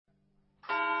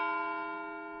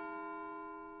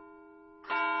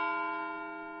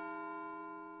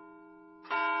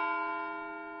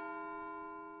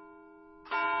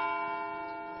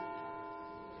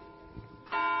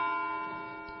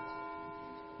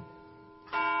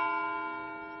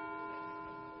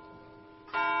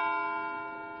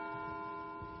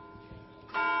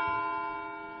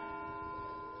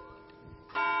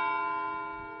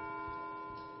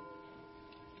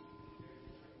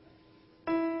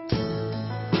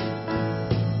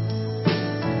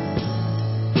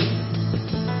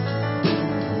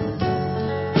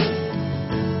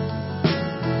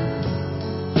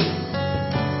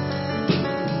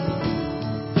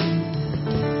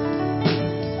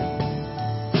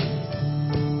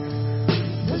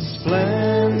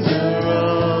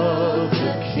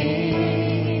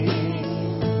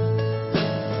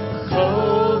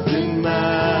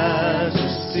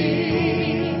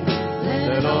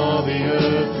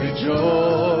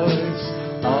rejoice,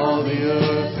 all the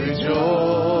earth rejoice.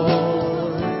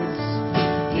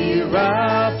 He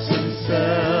wraps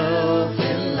himself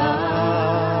in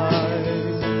light,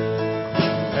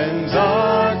 and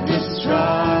darkness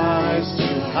tries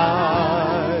to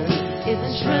hide.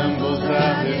 It trembles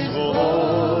at his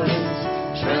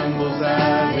voice, trembles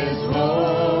at his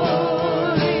voice.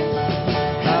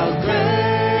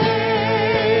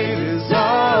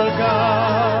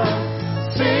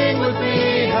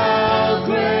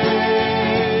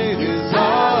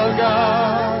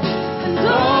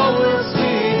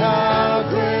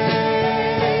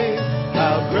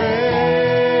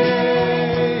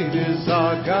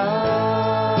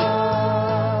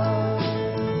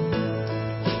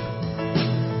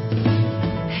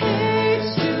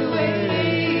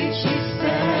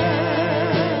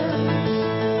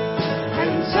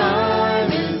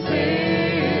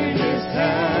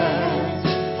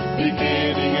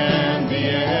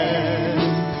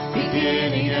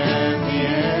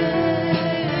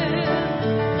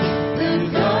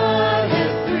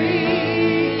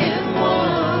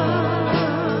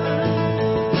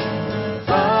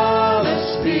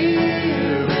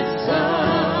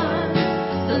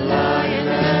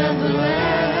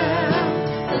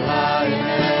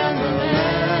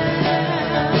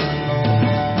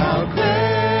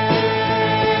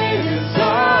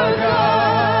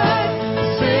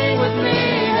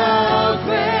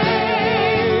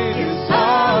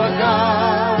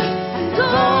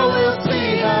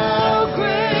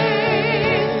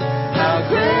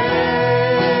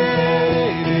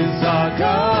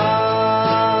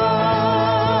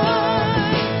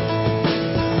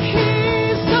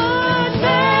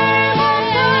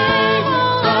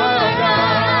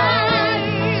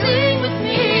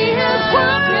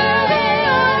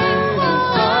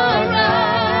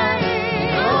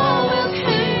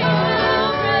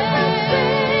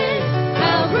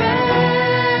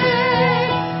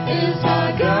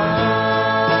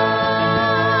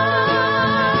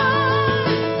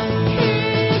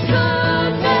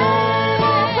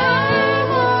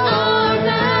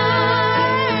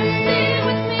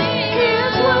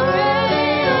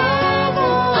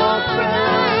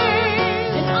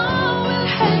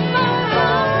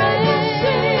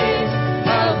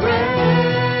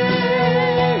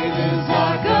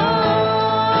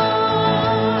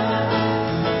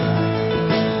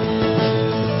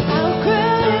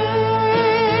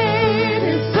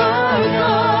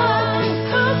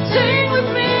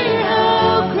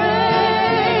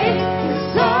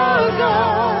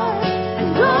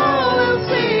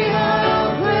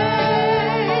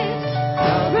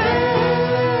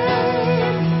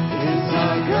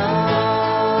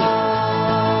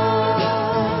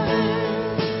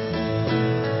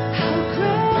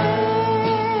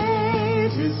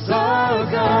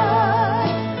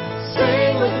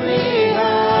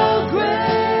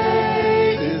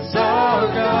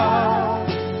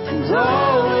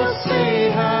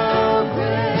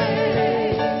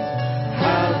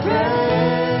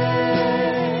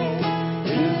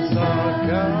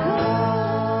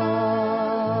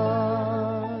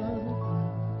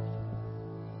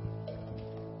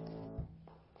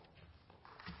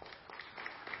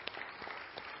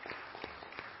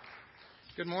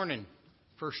 Good morning.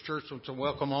 First Church wants to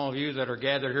welcome all of you that are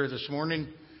gathered here this morning,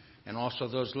 and also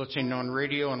those listening on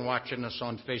radio and watching us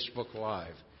on Facebook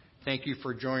Live. Thank you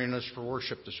for joining us for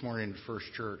worship this morning at First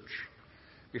Church.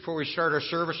 Before we start our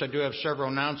service, I do have several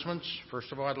announcements.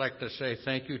 First of all, I'd like to say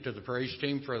thank you to the praise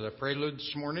team for the prelude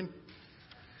this morning.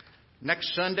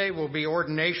 Next Sunday will be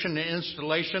ordination and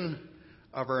installation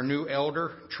of our new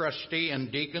elder, trustee,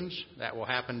 and deacons. That will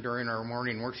happen during our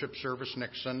morning worship service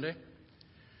next Sunday.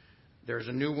 There's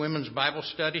a new women's Bible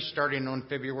study starting on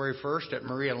February 1st at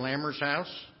Maria Lammer's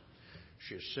house.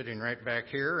 She's sitting right back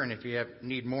here, and if you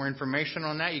need more information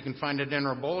on that, you can find it in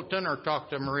our bulletin or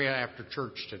talk to Maria after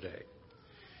church today.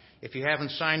 If you haven't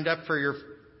signed up for your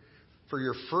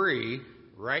free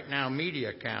Right Now media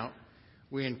account,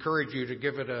 we encourage you to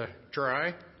give it a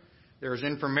try. There's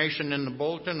information in the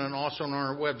bulletin and also on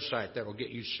our website that will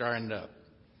get you signed up.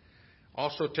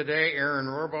 Also today, Aaron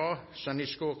Rohrbaugh, Sunday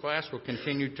school class, will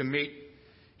continue to meet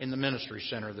in the ministry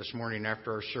center this morning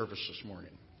after our service this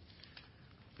morning.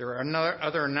 There are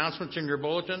other announcements in your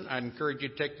bulletin. I'd encourage you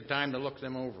to take the time to look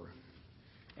them over.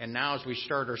 And now as we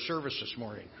start our service this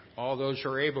morning, all those who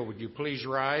are able, would you please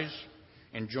rise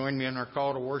and join me in our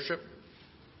call to worship?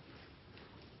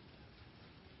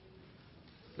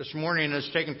 This morning is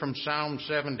taken from Psalm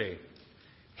 70.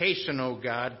 Hasten, O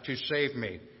God, to save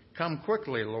me. Come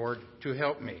quickly, Lord, to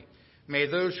help me. May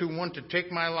those who want to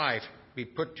take my life be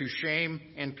put to shame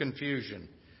and confusion.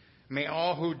 May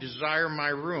all who desire my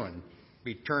ruin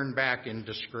be turned back in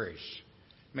disgrace.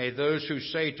 May those who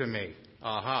say to me,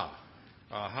 aha,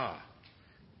 aha,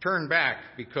 turn back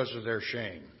because of their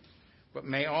shame. But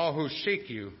may all who seek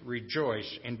you rejoice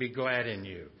and be glad in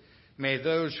you. May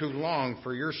those who long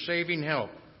for your saving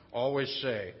help always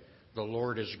say, the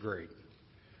Lord is great.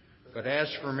 But as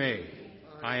for me,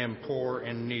 I am poor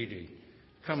and needy.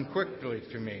 Come quickly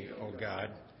to me, O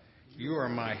God. You are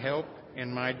my help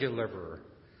and my deliverer.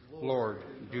 Lord,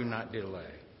 do not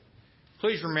delay.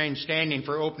 Please remain standing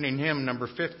for opening hymn number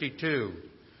 52,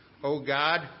 O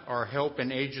God, our help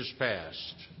in ages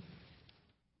past.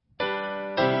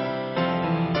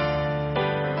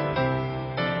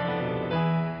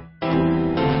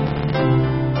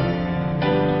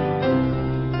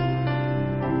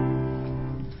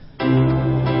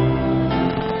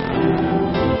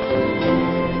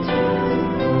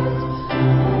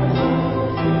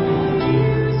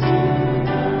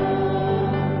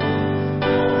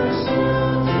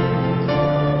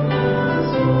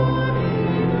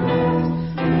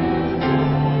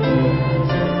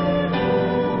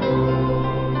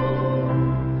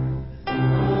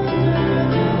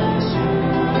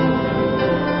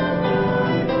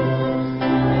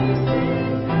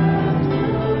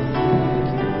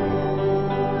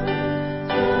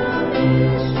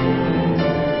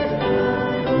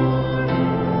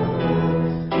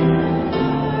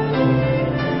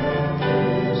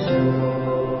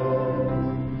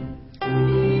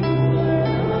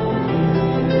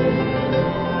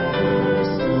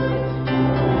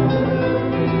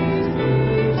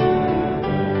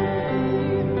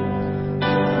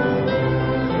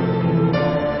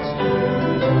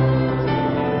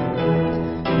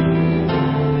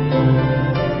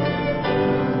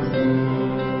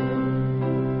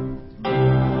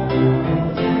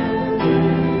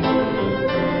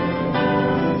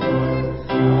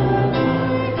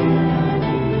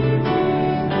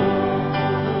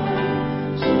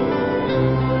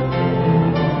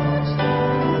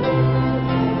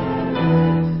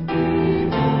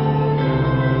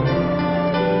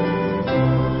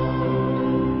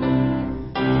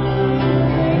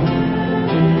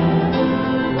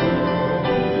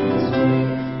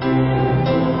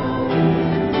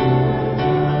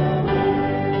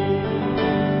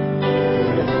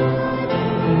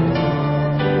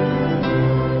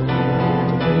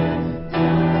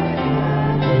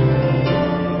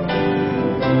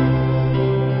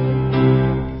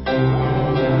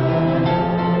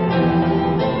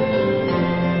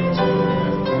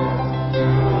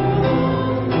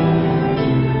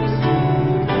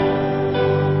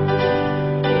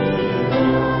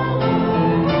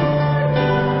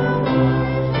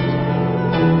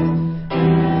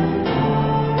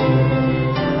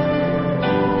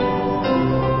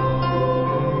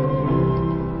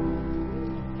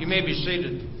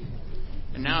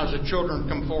 Children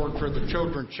come forward for the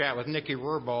children's chat with Nikki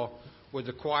Rohrbal. Would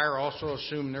the choir also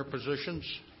assume their positions?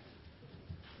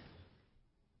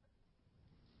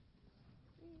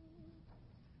 I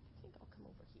think I'll come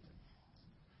over here.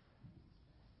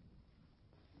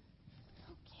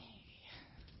 Okay.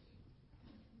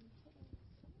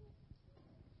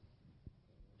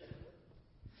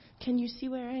 Can you see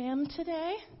where I am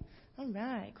today? All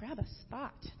right, grab a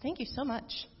spot. Thank you so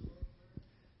much.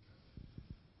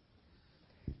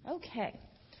 Okay,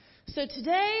 so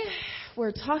today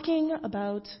we're talking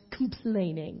about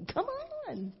complaining. Come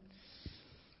on.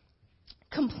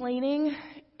 Complaining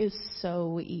is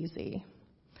so easy.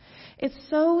 It's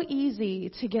so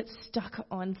easy to get stuck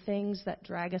on things that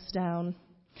drag us down.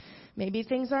 Maybe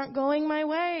things aren't going my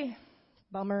way.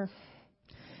 Bummer.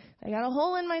 I got a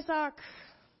hole in my sock.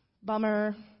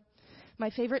 Bummer. My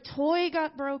favorite toy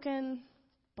got broken.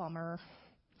 Bummer.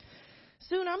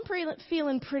 Soon I'm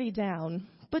feeling pretty down.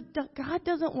 But God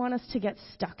doesn't want us to get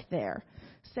stuck there,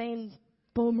 saying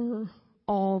bummer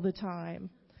all the time.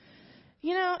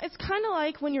 You know, it's kind of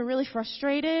like when you're really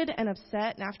frustrated and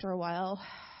upset, and after a while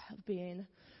of being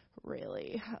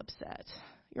really upset,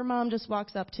 your mom just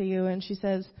walks up to you and she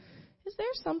says, "Is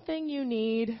there something you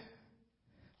need?"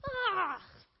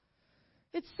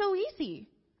 It's so easy.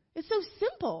 It's so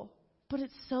simple, but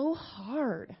it's so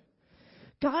hard.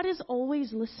 God is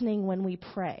always listening when we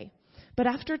pray. But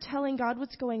after telling God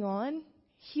what's going on,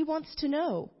 He wants to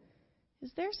know, is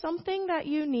there something that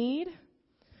you need?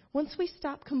 Once we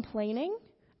stop complaining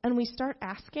and we start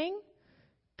asking,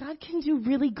 God can do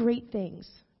really great things.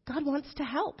 God wants to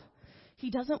help. He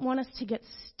doesn't want us to get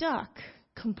stuck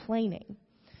complaining.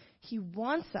 He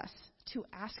wants us to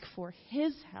ask for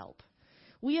His help.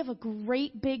 We have a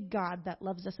great big God that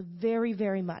loves us very,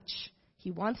 very much.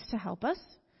 He wants to help us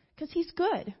because He's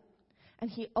good. and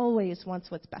He always wants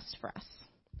what's best for us.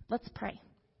 Let's pray.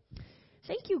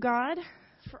 Thank you, God,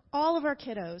 for all of our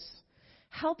kiddos.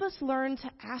 Help us learn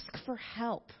to ask for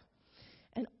help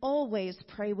and always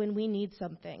pray when we need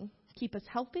something. Keep us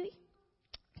healthy,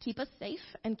 keep us safe,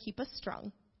 and keep us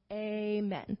strong.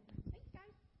 Amen.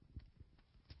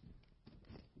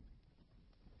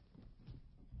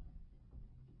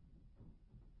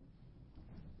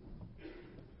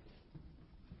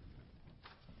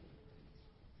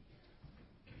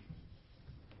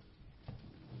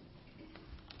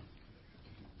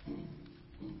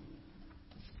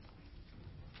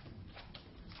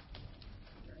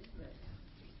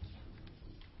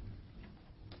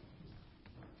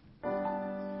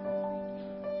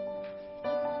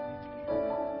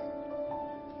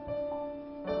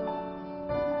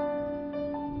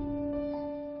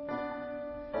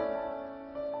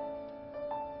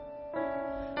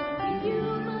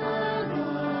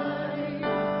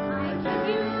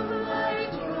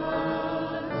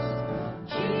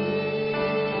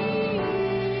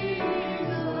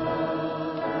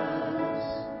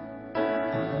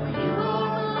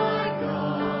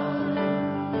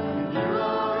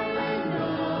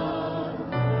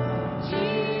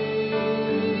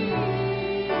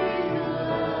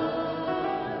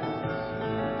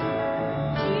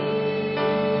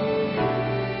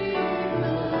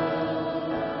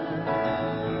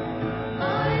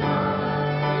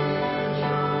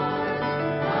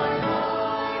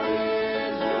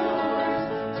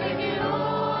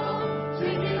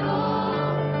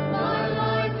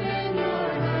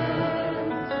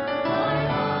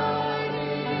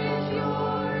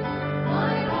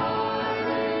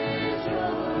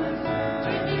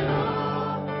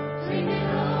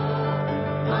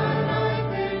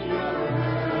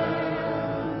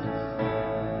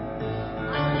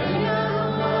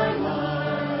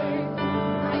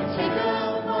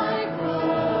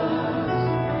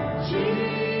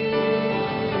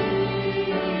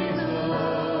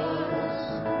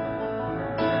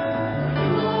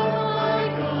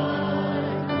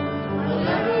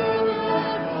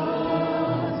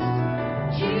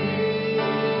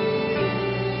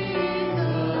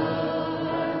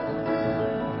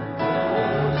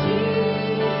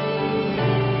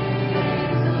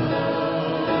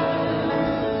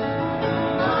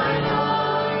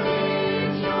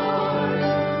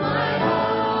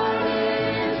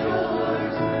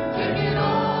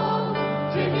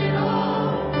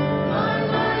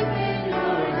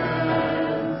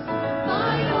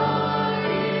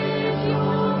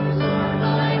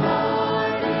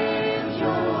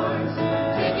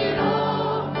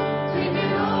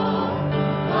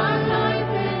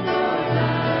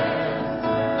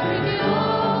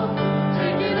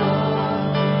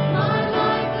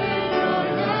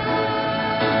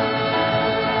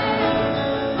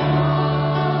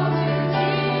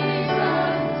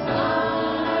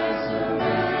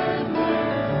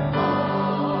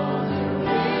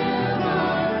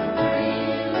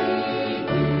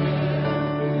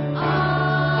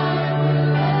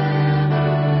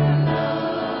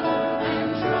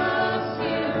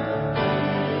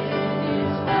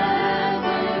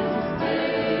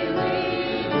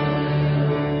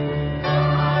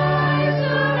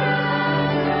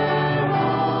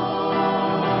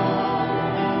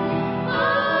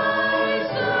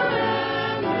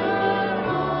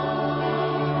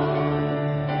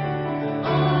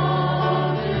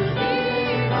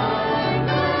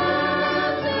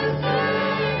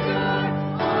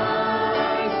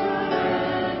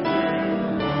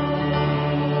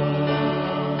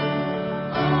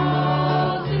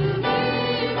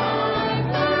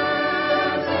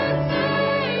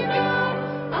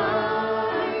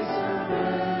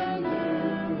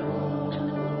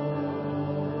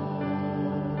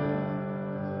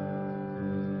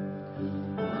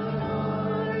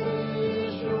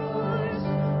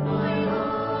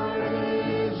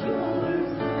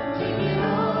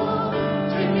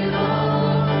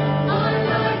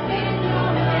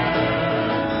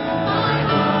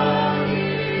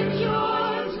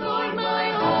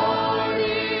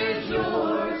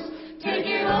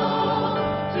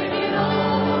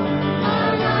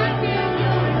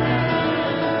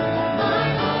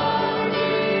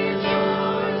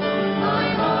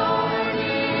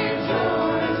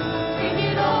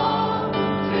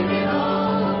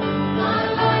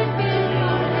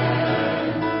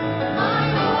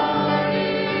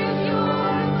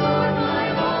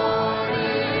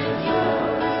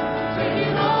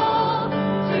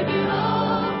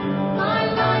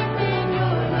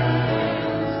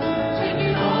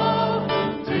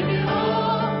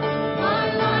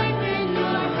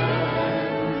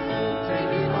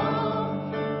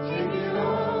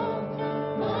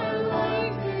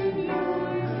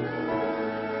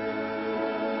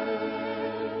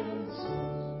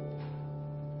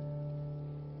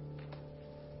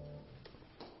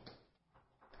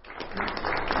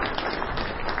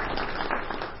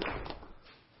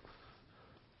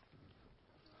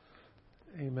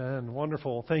 Amen.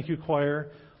 Wonderful. Thank you,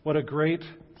 choir. What a great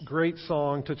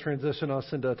song to transition us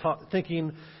into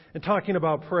thinking and talking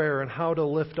about prayer and how to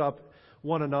lift up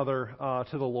one another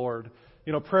to the Lord.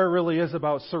 You know, prayer really is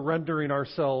about surrendering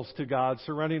ourselves to God,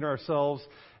 surrendering ourselves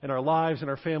and our lives and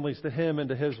our families to Him and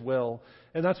to His will.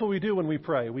 And that's what we do when we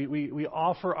pray. We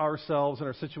offer ourselves and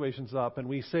our situations up, and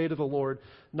we say to the Lord,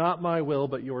 not my will,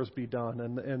 but yours be done.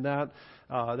 And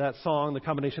that song, the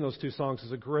combination of those two songs,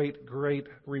 is a great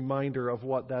reminder of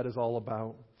what that is all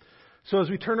about. So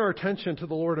as we turn our attention to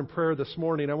the Lord in prayer this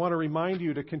morning, I want to remind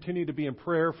you to continue to be in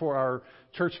prayer for our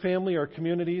church family, our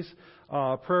communities,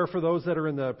 prayer for those that are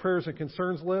in the prayers and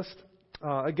concerns list.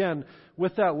 Again,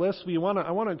 with that list, I want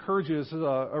to encourage you as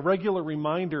a regular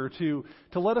reminder to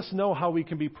let us know how we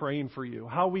can be praying for you,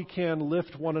 how we can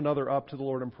lift one another up to the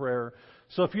Lord in prayer.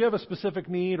 So if you have a specific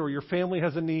need or your family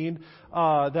has a need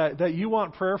that you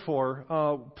want prayer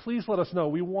for, please let us know.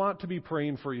 We want to be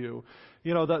praying for you.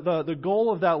 You know, the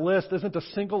goal of that list isn't to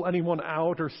single anyone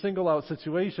out or single out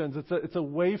situations. It's a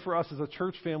way for us as a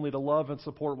church family to love and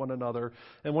support one another.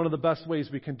 And one of the best ways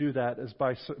we can do that is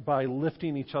by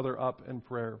lifting each other up in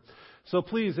prayer. So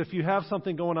please, if you have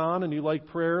something going on and you like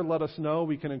prayer, let us know.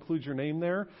 We can include your name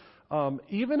there.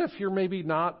 Even if you're maybe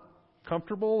not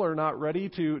comfortable or not ready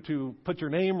to put your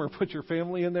name or put your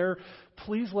family in there,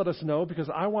 please let us know, because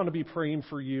I want to be praying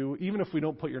for you even if we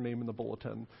don't put your name in the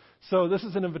bulletin. So this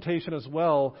is an invitation as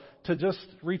well to just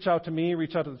reach out to me,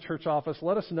 reach out to the church office.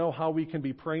 Let us know how we can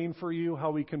be praying for you, how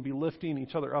we can be lifting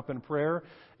each other up in prayer.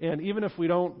 And even if we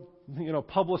don't,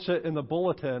 publish it in the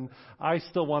bulletin, I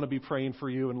still want to be praying for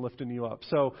you and lifting you up.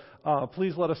 So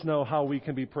please let us know how we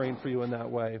can be praying for you in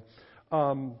that way.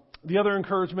 The other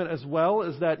encouragement as well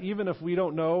is that even if we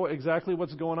don't know exactly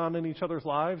what's going on in each other's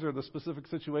lives or the specific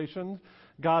situation,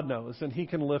 God knows, and He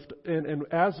can lift. And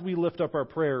as we lift up our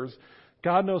prayers,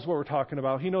 God knows what we're talking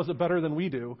about. He knows it better than we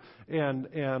do,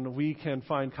 and we can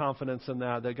find confidence in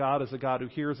that God is a God who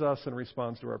hears us and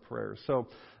responds to our prayers. So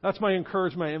that's my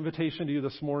encouragement, my invitation to you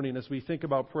this morning as we think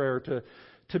about prayer,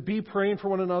 to be praying for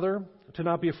one another, to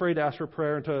not be afraid to ask for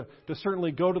prayer, and to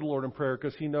certainly go to the Lord in prayer,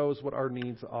 because He knows what our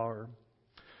needs are.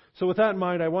 So with that in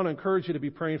mind, I want to encourage you to be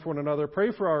praying for one another.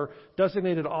 Pray for our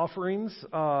designated offerings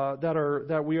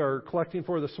that we are collecting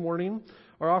for this morning.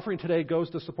 Our offering today goes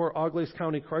to support Auglaize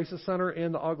County Crisis Center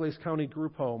and the Auglaize County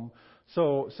Group Home.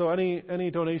 So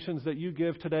any donations that you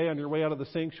give today on your way out of the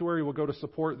sanctuary will go to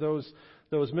support those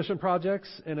mission projects.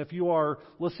 And if you are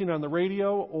listening on the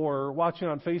radio or watching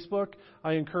on Facebook,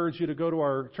 I encourage you to go to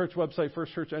our church website,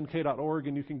 firstchurchnk.org,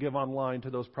 and you can give online to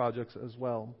those projects as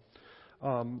well.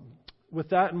 With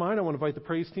that in mind, I want to invite the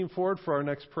praise team forward for our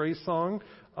next praise song,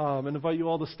 and invite you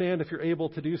all to stand if you're able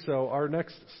to do so. Our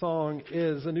next song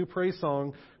is a new praise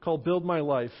song called Build My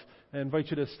Life. I invite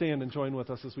you to stand and join with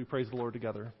us as we praise the Lord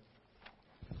together.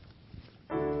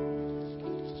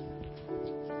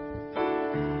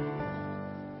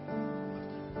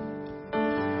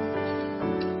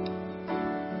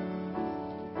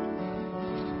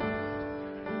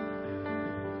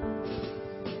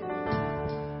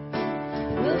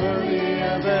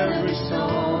 Every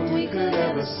song we could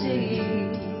ever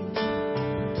sing,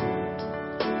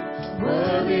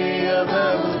 worthy of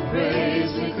all the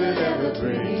praise we could ever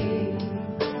bring,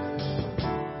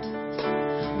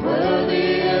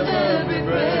 worthy of every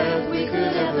breath we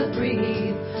could ever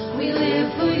breathe. We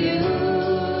live for you.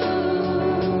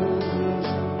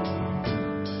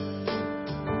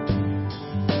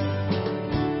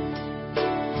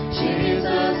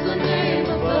 Jesus, the name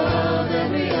above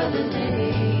every other name.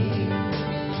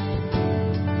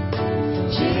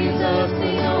 Jesus,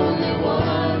 the only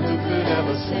one who could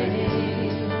ever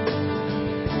save.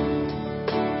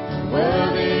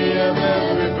 Worthy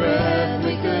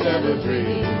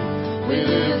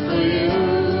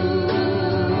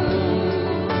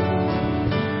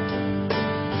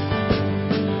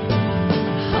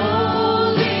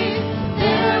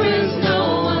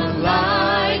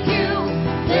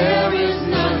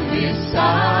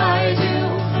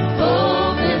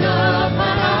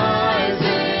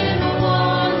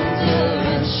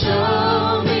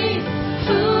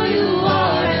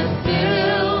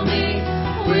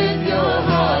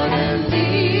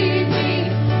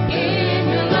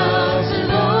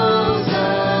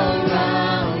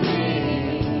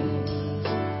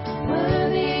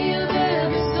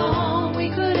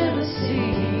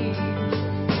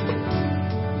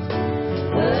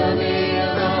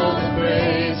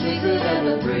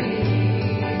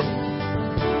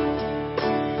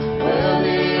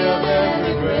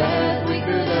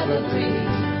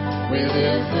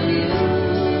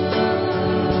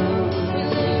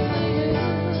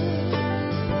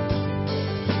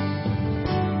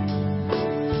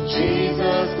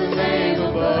the name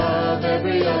above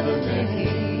every other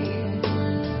name.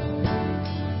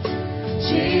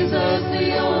 Jesus,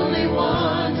 the only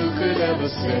one who could ever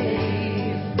save.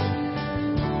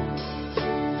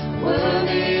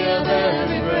 Worthy of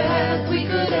every breath we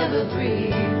could ever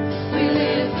breathe. We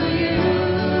live for you.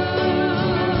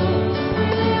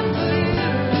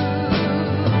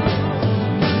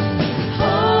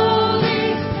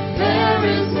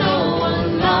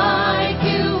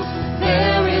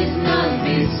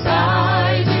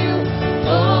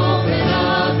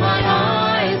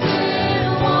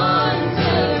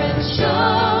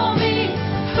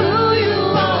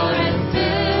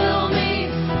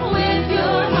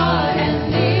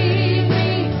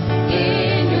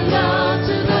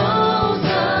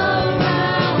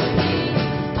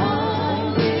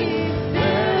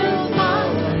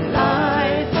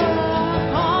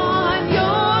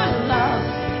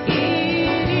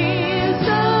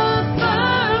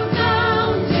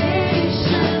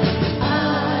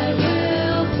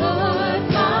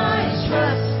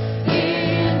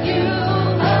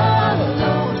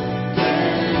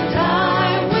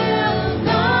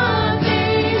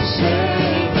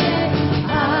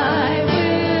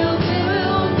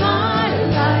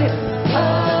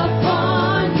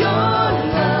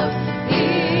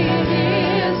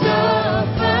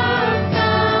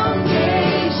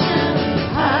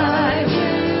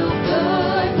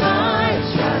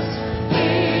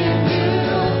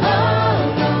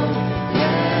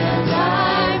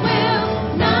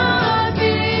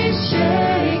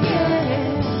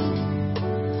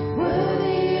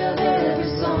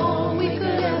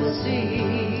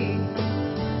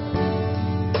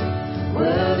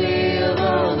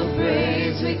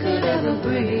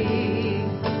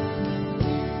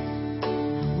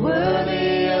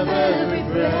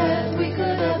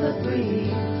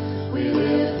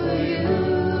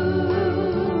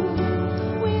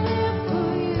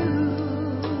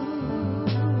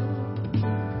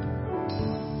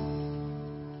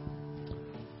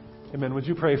 Amen. Would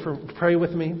you pray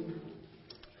with me?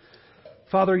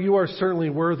 Father, you are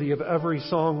certainly worthy of every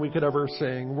song we could ever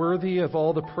sing, worthy of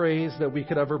all the praise that we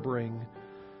could ever bring,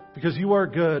 because you are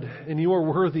good and you are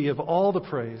worthy of all the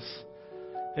praise.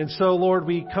 And so, Lord,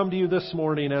 we come to you this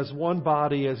morning as one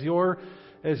body, as your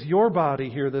body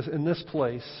here in this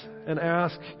place, and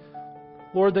ask,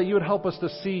 Lord, that you would help us to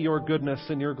see your goodness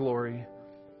and your glory.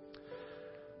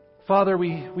 Father,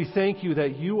 we thank you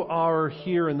that you are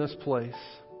here in this place,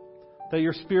 that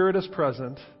your Spirit is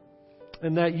present,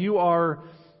 and that you are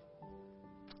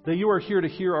here to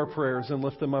hear our prayers and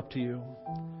lift them up to you.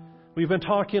 We've been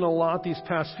talking a lot these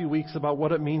past few weeks about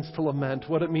what it means to lament,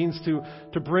 what it means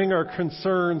to bring our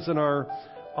concerns and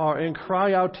and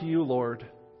cry out to you, Lord.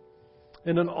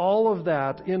 And in all of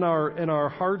that, in our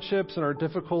hardships and our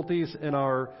difficulties, in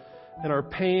our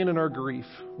pain and our grief,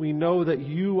 we know that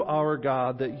you are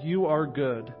God, that you are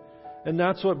good. And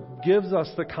that's what gives us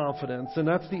the confidence, and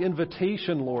that's the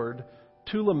invitation, Lord,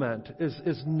 to lament,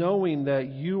 is knowing that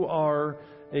you are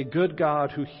a good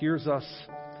God who hears us.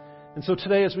 And so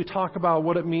today, as we talk about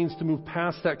what it means to move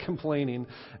past that complaining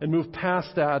and move past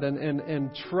that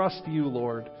and trust you,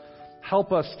 Lord,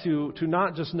 help us to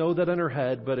not just know that in our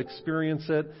head, but experience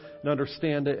it and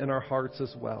understand it in our hearts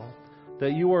as well.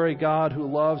 That you are a God who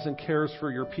loves and cares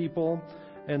for your people,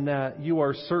 and that you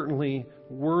are certainly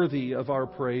worthy of our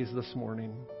praise this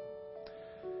morning.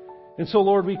 And so,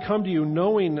 Lord, we come to you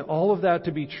knowing all of that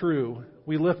to be true.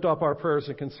 We lift up our prayers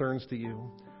and concerns to you.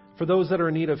 For those that are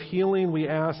in need of healing, we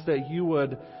ask that you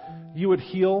would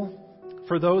heal.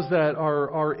 For those that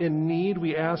are in need,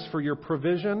 we ask for your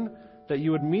provision, that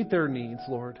you would meet their needs,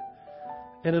 Lord.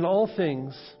 And in all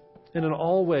things and in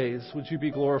all ways, would you be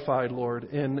glorified, Lord,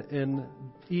 in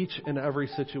each and every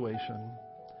situation.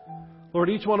 Lord,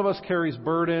 each one of us carries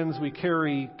burdens, we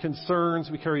carry concerns,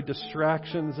 we carry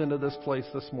distractions into this place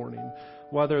this morning.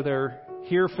 Whether they're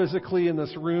here physically in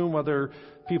this room, whether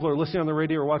people are listening on the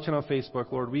radio or watching on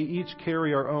Facebook, Lord, we each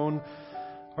carry our own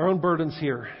burdens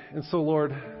here. And so,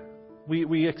 Lord,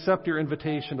 we accept your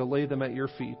invitation to lay them at your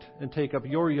feet and take up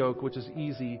your yoke, which is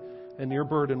easy, and your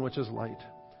burden, which is light.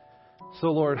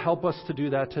 So, Lord, help us to do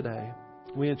that today.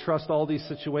 We entrust all these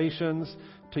situations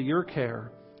to your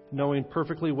care, knowing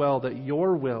perfectly well that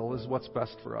your will is what's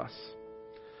best for us.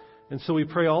 And so we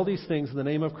pray all these things in the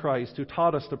name of Christ, who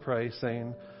taught us to pray,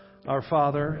 saying, Our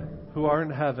Father, who art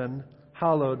in heaven,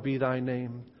 hallowed be thy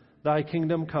name. Thy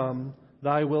kingdom come,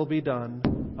 thy will be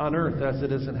done, on earth as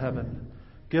it is in heaven.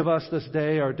 Give us this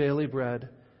day our daily bread,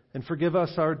 and forgive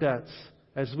us our debts,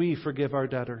 as we forgive our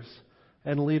debtors.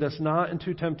 And lead us not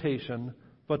into temptation,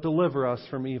 but deliver us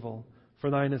from evil. For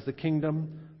thine is the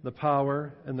kingdom, the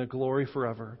power, and the glory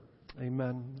forever.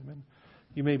 Amen. Amen.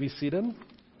 You may be seated.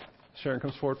 Sharon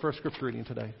comes forward for a scripture reading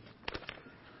today.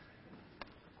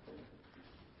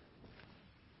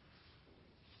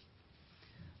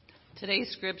 Today's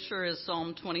scripture is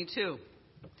Psalm 22.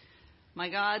 My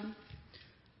God,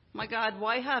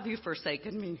 why have you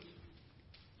forsaken me?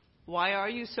 Why are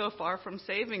you so far from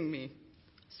saving me,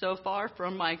 so far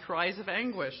from my cries of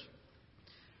anguish?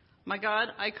 My God,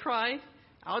 I cry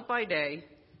out by day,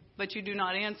 but you do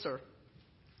not answer.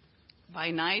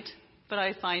 By night, but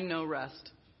I find no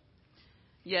rest.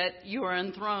 Yet you are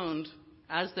enthroned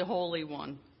as the Holy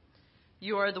One.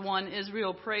 You are the one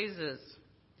Israel praises.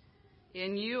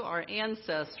 In you our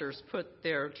ancestors put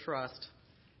their trust.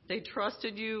 They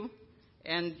trusted you,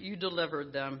 and you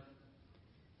delivered them.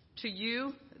 To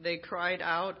you they cried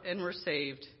out and were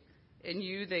saved. In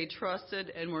you they trusted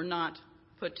and were not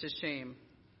put to shame.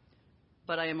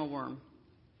 But I am a worm,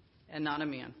 and not a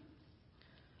man,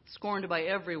 scorned by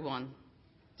everyone,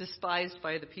 despised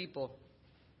by the people.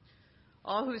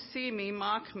 All who see me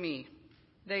mock me.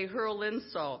 They hurl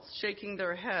insults, shaking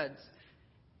their heads.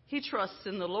 He trusts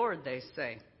in the Lord, they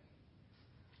say.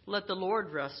 Let the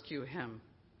Lord rescue him.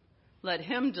 Let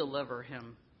him deliver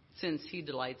him, since he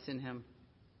delights in him.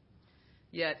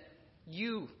 Yet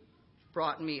you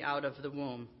brought me out of the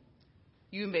womb.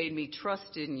 You made me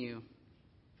trust in you,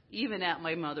 even at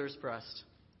my mother's breast.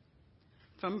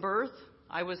 From birth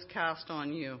I was cast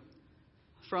on you.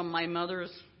 From my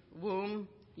mother's womb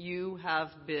you have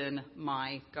been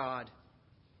my God.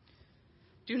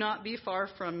 Do not be far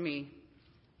from me,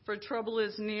 for trouble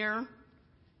is near,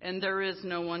 and there is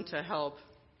no one to help.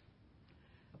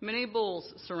 Many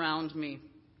bulls surround me.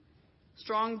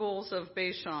 Strong bulls of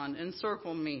Bashan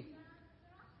encircle me.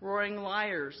 Roaring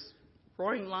lions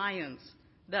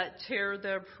that tear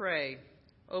their prey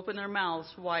open their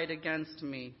mouths wide against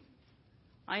me.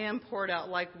 I am poured out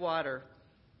like water,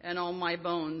 and all my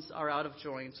bones are out of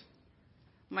joint.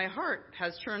 My heart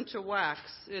has turned to wax,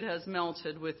 it has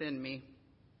melted within me.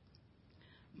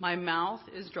 My mouth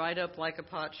is dried up like a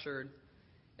potsherd,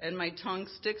 and my tongue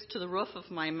sticks to the roof of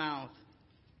my mouth.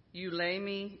 You lay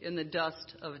me in the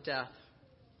dust of death.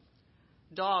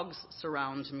 Dogs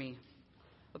surround me.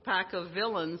 A pack of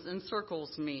villains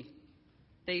encircles me.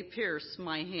 They pierce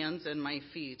my hands and my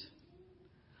feet.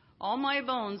 All my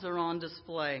bones are on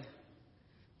display.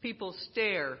 People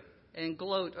stare and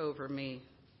gloat over me.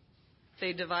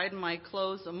 They divide my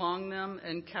clothes among them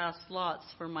and cast lots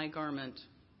for my garment.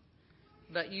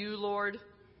 But you, Lord,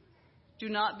 do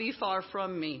not be far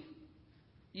from me.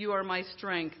 You are my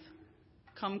strength.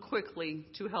 Come quickly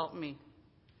to help me.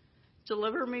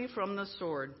 Deliver me from the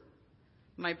sword,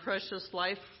 my precious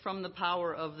life from the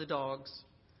power of the dogs.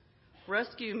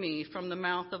 Rescue me from the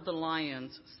mouth of the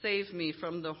lions. Save me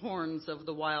from the horns of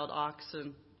the wild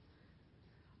oxen.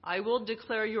 I will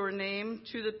declare your name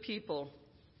to the people.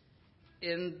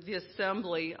 In the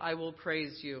assembly I will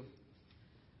praise you.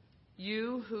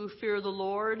 You who fear the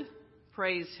Lord,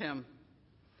 praise him.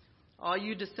 All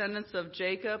you descendants of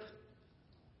Jacob,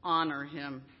 honor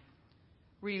him.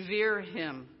 Revere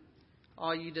him,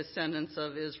 all you descendants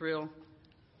of Israel,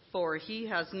 for he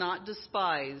has not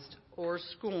despised or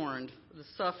scorned the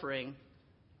suffering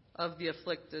of the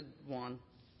afflicted one.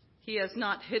 He has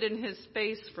not hidden his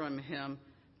face from him,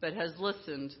 but has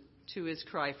listened to his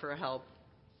cry for help.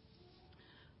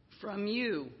 From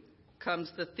you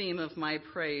comes the theme of my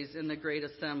praise in the great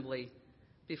assembly.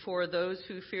 Before those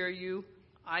who fear you,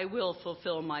 I will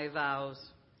fulfill my vows.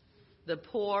 The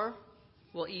poor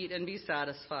will eat and be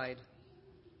satisfied.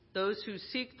 Those who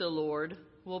seek the Lord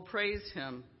will praise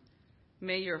him.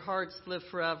 May your hearts live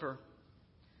forever.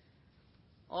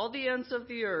 All the ends of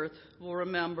the earth will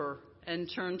remember and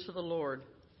turn to the Lord,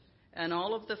 and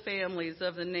all of the families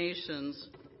of the nations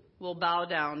will bow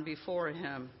down before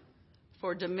him.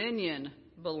 For dominion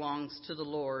belongs to the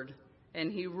Lord,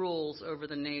 and he rules over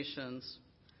the nations.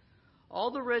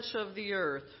 All the rich of the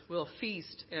earth will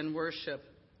feast and worship.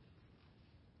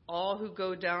 All who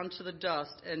go down to the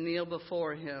dust and kneel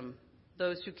before him,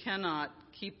 those who cannot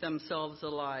keep themselves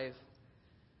alive.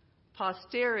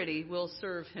 Posterity will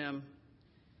serve him.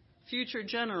 Future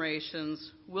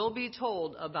generations will be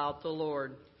told about the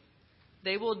Lord.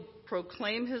 They will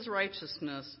proclaim his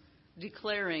righteousness,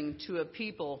 declaring to a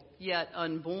people yet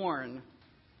unborn,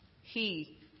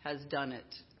 he has done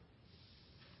it.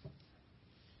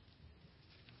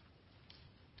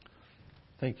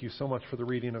 Thank you so much for the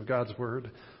reading of God's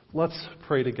Word. Let's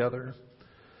pray together.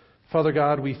 Father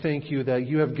God, we thank you that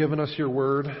you have given us your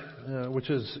Word, which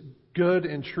is good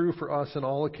and true for us in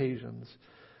all occasions.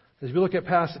 As we look at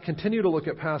continue to look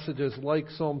at passages like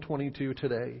Psalm 22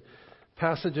 today,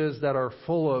 passages that are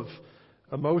full of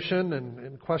emotion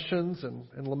and questions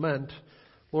and lament,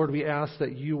 Lord, we ask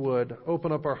that you would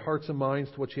open up our hearts and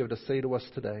minds to what you have to say to us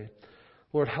today.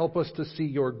 Lord, help us to see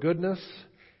your goodness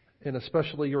and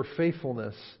especially your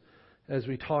faithfulness as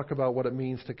we talk about what it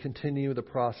means to continue the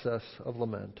process of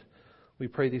lament. We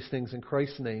pray these things in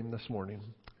Christ's name this morning.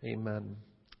 Amen.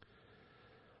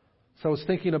 So I was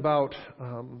thinking about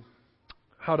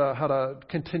how to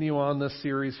continue on this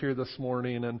series here this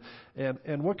morning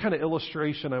and what kind of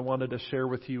illustration I wanted to share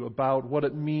with you about what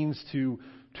it means to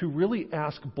really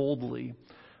ask boldly.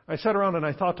 I sat around and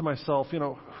I thought to myself,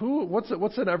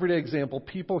 what's an everyday example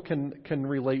people can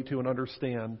relate to and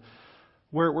understand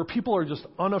where people are just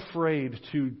unafraid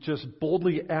to just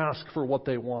boldly ask for what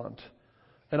they want.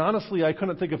 And honestly, I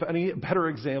couldn't think of any better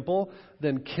example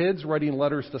than kids writing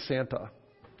letters to Santa.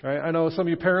 Right? I know some of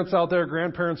you parents out there,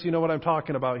 grandparents, you know what I'm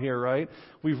talking about here, right?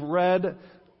 We've read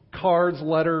cards,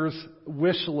 letters,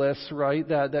 wish lists, right,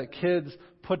 that kids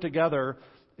put together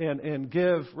and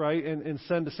give, right, and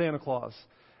send to Santa Claus.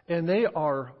 And they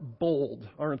are bold,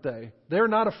 aren't they? They're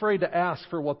not afraid to ask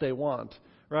for what they want.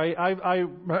 Right?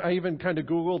 I even kind of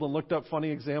Googled and looked up funny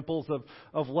examples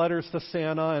of letters to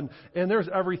Santa, and there's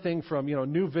everything from,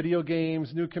 new video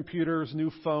games, new computers,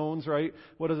 new phones, right?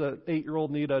 What does an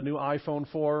 8-year-old need a new iPhone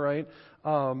for, right?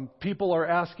 People are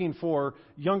asking for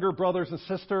younger brothers and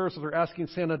sisters, or they're asking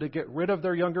Santa to get rid of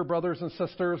their younger brothers and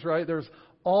sisters, right? There's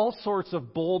all sorts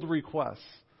of bold requests.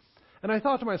 And I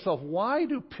thought to myself, why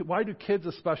do kids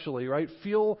especially, right,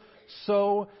 feel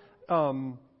so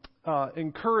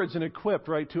encouraged and equipped,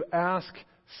 right, to ask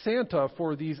Santa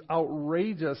for these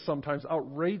sometimes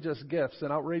outrageous gifts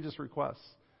and outrageous requests?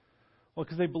 Well,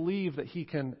 because they believe that he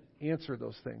can answer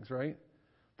those things, right?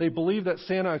 They believe that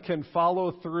Santa can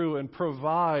follow through and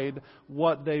provide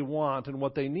what they want and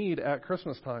what they need at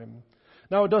Christmas time.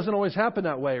 Now, it doesn't always happen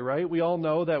that way, right? We all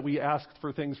know that we ask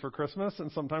for things for Christmas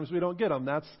and sometimes we don't get them.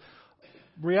 That's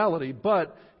reality.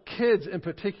 But kids in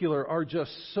particular are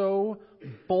just so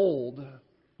bold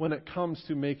when it comes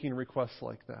to making requests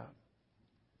like that.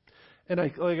 And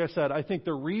like I said, I think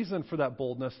the reason for that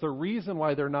boldness, the reason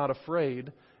why they're not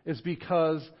afraid, is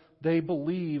because they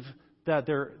believe that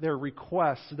their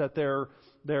requests, that their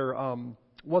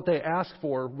what they ask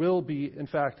for will be, in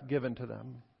fact, given to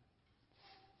them.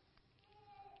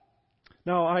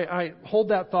 Now, I hold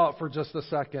that thought for just a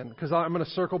second, because I'm going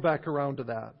to circle back around to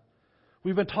that.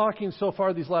 We've been talking so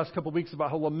far these last couple of weeks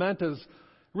about how lament is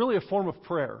really a form of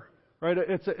prayer. Right?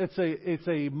 It's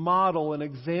a model, an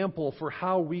example for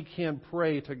how we can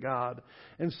pray to God.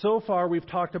 And so far we've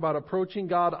talked about approaching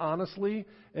God honestly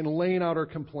and laying out our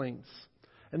complaints.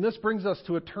 And this brings us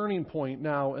to a turning point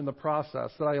now in the process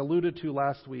that I alluded to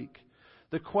last week.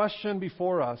 The question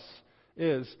before us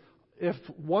is, if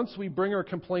once we bring our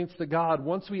complaints to God,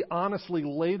 once we honestly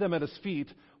lay them at His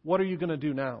feet, what are you going to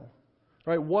do now?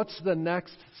 Right? What's the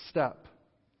next step?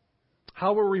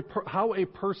 How a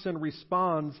person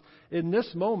responds in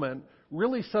this moment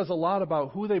really says a lot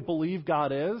about who they believe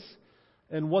God is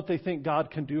and what they think God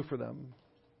can do for them.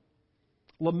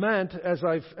 Lament, as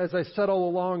I said all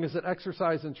along, is an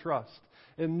exercise in trust.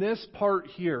 And this part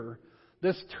here,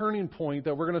 this turning point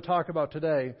that we're going to talk about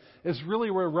today, is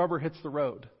really where rubber hits the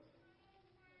road.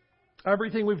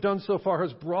 Everything we've done so far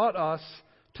has brought us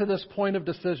to this point of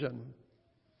decision.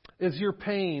 Is your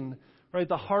pain, right,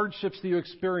 the hardships that you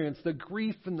experience, the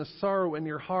grief and the sorrow in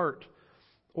your heart,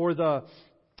 or the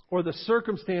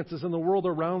circumstances in the world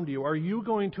around you, are you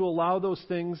going to allow those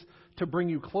things to bring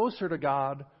you closer to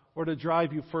God or to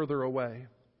drive you further away?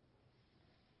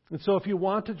 And so if you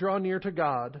want to draw near to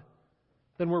God,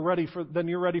 then you're ready for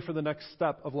the next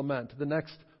step of lament, the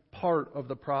next part of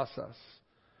the process.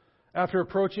 After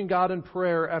approaching God in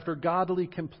prayer, after godly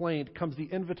complaint, comes the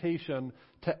invitation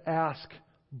to ask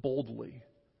boldly.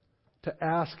 To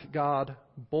ask God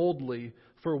boldly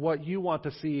for what you want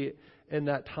to see in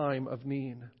that time of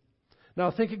need.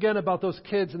 Now think again about those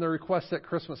kids and their requests at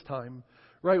Christmas time.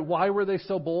 Right? Why were they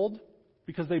so bold?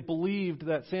 Because they believed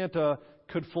that Santa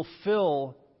could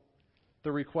fulfill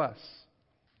the requests.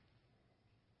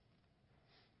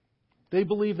 They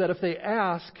believe that if they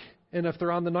ask, and if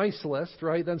they're on the nice list,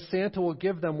 right, then Santa will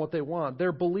give them what they want.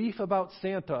 Their belief about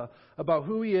Santa, about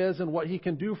who he is and what he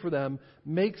can do for them,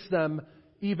 makes them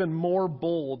even more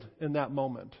bold in that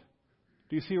moment.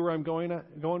 Do you see where I'm going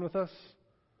with this?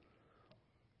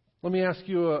 Let me ask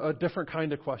you a different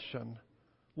kind of question.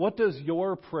 What does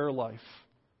your prayer life,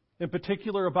 in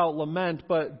particular about lament,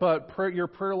 but your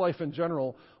prayer life in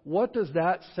general, what does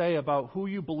that say about who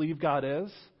you believe God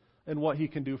is and what he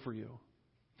can do for you?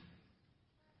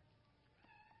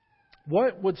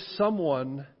 What would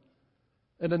someone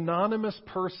an anonymous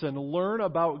person learn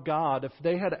about God if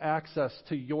they had access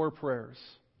to your prayers?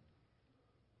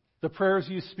 The prayers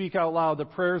you speak out loud, the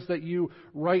prayers that you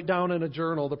write down in a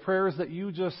journal, the prayers that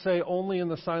you just say only in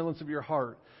the silence of your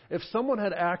heart. If someone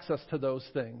had access to those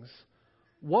things,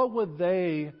 what would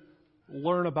they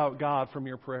learn about God from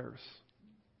your prayers?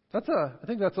 I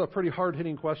think that's a pretty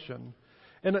hard-hitting question.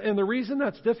 And the reason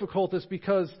that's difficult is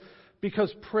because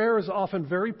prayer is often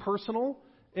very personal,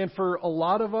 and for a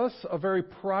lot of us, a very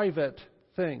private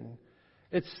thing.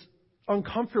 It's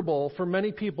uncomfortable for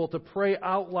many people to pray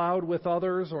out loud with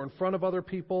others or in front of other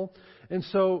people. And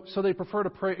so they prefer to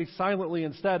pray silently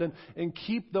instead and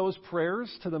keep those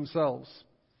prayers to themselves.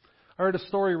 I heard a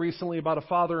story recently about a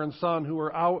father and son who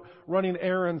were out running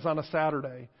errands on a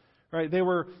Saturday. Right? They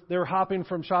were hopping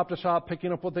from shop to shop,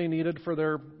 picking up what they needed for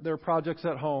their projects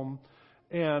at home,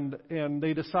 and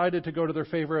they decided to go to their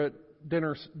favorite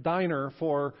diner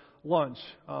for lunch.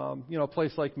 A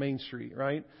place like Main Street,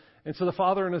 right? And so the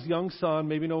father and his young son,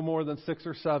 maybe no more than 6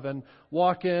 or 7,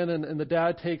 walk in, and the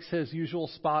dad takes his usual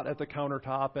spot at the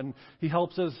countertop, and he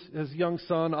helps his young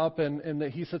son up, and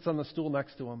he sits on the stool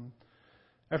next to him.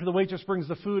 After the waitress brings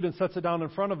the food and sets it down in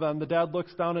front of them, the dad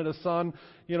looks down at his son,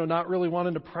 not really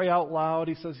wanting to pray out loud.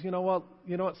 He says, you know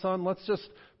what, son, let's just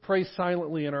pray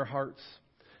silently in our hearts.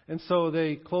 And so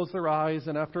they close their eyes,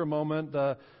 and after a moment,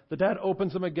 the dad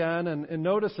opens them again and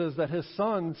notices that his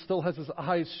son still has his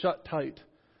eyes shut tight.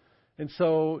 And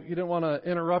so he didn't want to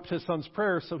interrupt his son's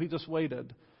prayer, so he just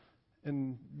waited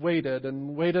and waited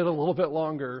and waited a little bit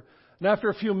longer. And after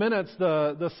a few minutes,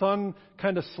 the son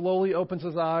kind of slowly opens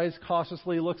his eyes,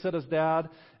 cautiously looks at his dad,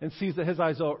 and sees that his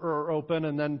eyes are open,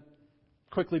 and then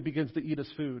quickly begins to eat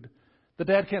his food. The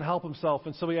dad can't help himself,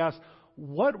 and so he asks,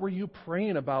 "What were you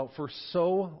praying about for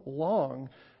so long?"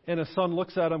 And his son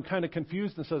looks at him kind of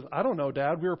confused and says, "I don't know,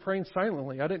 Dad. We were praying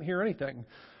silently. I didn't hear anything."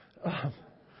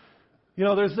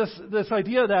 There's this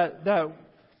idea that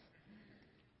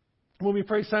when we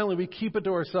pray silently, we keep it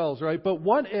to ourselves, right? But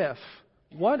what if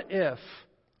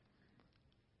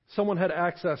someone had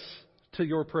access to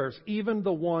your prayers, even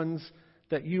the ones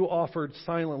that you offered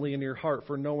silently in your heart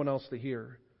for no one else to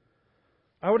hear?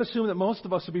 I would assume that most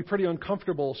of us would be pretty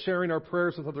uncomfortable sharing our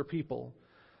prayers with other people.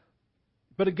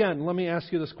 But again, let me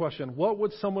ask you this question. What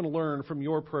would someone learn from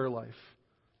your prayer life?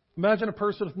 Imagine a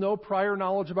person with no prior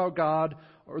knowledge about God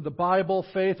or the Bible,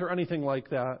 faith, or anything like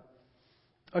that.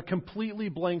 A completely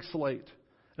blank slate.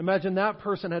 Imagine that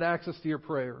person had access to your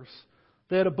prayers.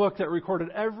 They had a book that recorded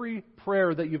every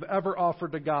prayer that you've ever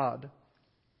offered to God.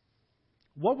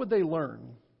 What would they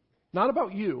learn? Not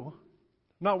about you.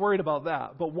 I'm not worried about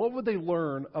that. But what would they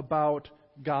learn about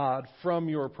God from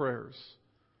your prayers?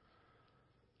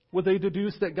 Would they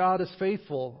deduce that God is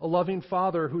faithful, a loving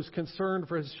Father who's concerned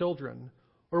for His children?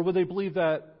 Or would they believe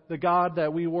that the God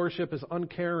that we worship is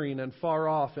uncaring and far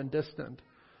off and distant?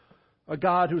 A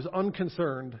God who's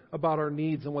unconcerned about our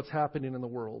needs and what's happening in the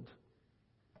world?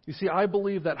 You see, I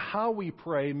believe that how we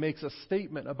pray makes a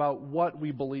statement about what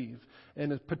we believe,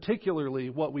 and particularly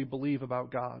what we believe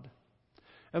about God.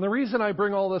 And the reason I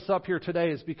bring all this up here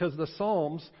today is because the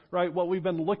Psalms, right, what we've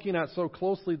been looking at so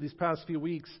closely these past few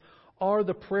weeks, are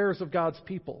the prayers of God's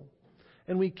people.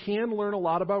 And we can learn a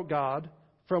lot about God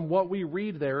from what we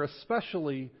read there,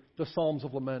 especially the Psalms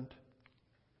of Lament.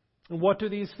 And what do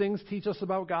these things teach us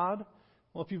about God?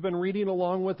 Well, if you've been reading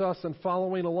along with us and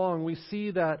following along, we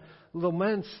see that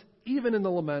laments, even in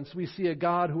the laments, we see a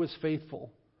God who is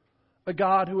faithful, a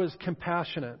God who is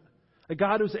compassionate, a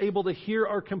God who's able to hear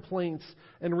our complaints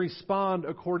and respond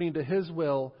according to His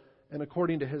will and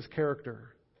according to His character.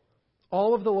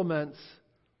 All of the laments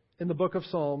in the book of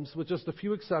Psalms, with just a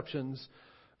few exceptions,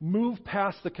 move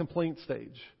past the complaint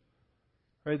stage.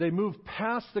 Right? They move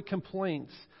past the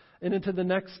complaints and into the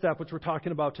next step, which we're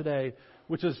talking about today,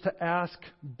 which is to ask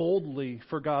boldly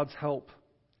for God's help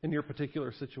in your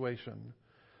particular situation.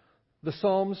 The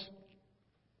Psalms,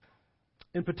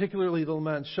 and particularly the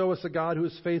laments, show us a God who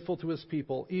is faithful to His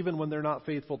people, even when they're not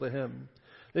faithful to Him.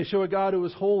 They show a God who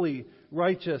is holy,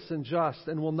 righteous, and just,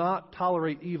 and will not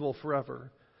tolerate evil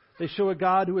forever. They show a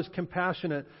God who is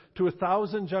compassionate to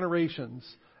 1,000 generations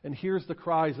and hears the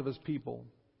cries of His people.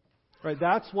 Right?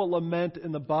 That's what lament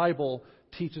in the Bible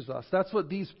teaches us. That's what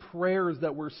these prayers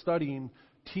that we're studying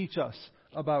teach us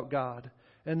about God.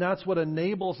 And that's what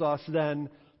enables us then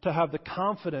to have the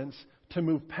confidence to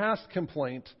move past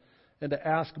complaint and to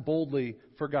ask boldly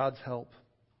for God's help.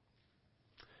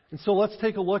 And so let's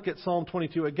take a look at Psalm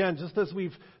 22. Again, just as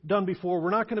we've done before, we're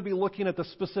not going to be looking at the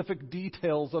specific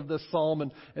details of this psalm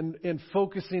and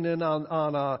focusing in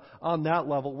on that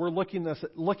level. We're looking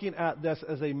at this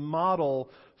as a model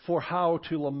for how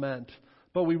to lament.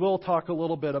 but we will talk a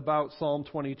little bit about Psalm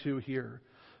 22 here.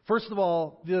 First of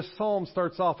all, this psalm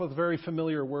starts off with very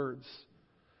familiar words.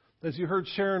 As you heard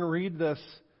Sharon read this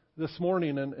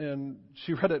morning, and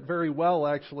she read it very well,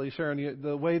 actually, Sharon.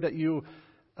 The way that you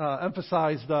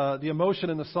emphasized the emotion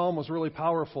in the psalm was really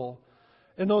powerful.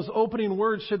 And those opening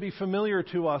words should be familiar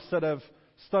to us that have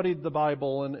studied the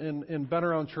Bible and been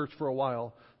around church for a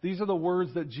while. These are the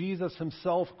words that Jesus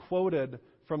himself quoted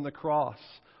from the cross.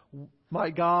 My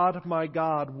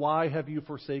God, why have you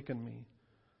forsaken me?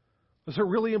 Those are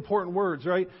really important words,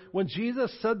 right? When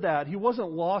Jesus said that, he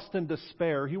wasn't lost in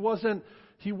despair. He wasn't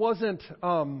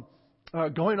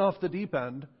going off the deep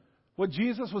end. What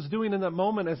Jesus was doing in that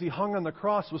moment as he hung on the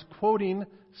cross was quoting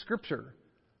Scripture.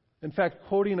 In fact,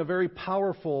 quoting a very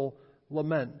powerful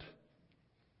lament.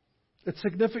 It's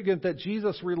significant that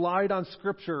Jesus relied on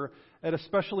Scripture at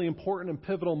especially important and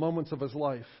pivotal moments of his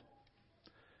life.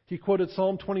 He quoted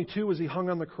Psalm 22 as he hung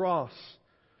on the cross.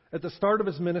 At the start of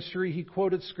his ministry, he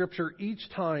quoted Scripture each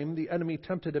time the enemy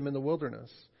tempted him in the wilderness.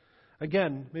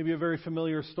 Again, maybe a very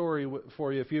familiar story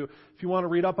for you. If you want to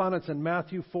read up on it, it's in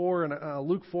Matthew 4 and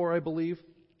Luke 4, I believe.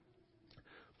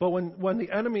 But when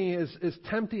the enemy is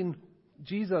tempting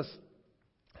Jesus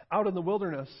out in the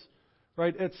wilderness,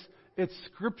 right? It's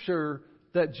Scripture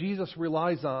that Jesus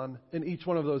relies on in each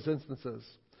one of those instances.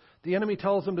 The enemy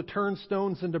tells him to turn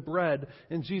stones into bread,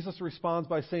 and Jesus responds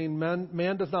by saying,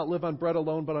 Man does not live on bread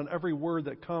alone, but on every word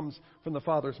that comes from the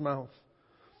Father's mouth.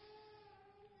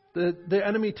 The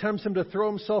enemy tempts him to throw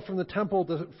himself from the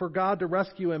temple for God to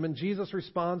rescue him, and Jesus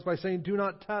responds by saying, Do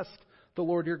not test the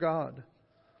Lord your God.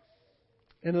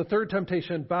 In the third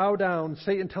temptation, bow down,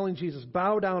 Satan telling Jesus,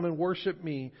 bow down and worship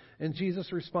me. And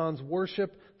Jesus responds,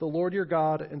 worship the Lord your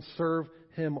God and serve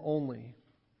him only.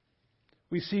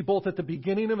 We see both at the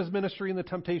beginning of his ministry in the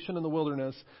temptation in the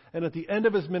wilderness and at the end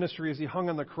of his ministry as he hung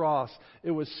on the cross,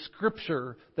 it was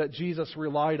Scripture that Jesus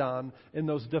relied on in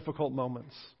those difficult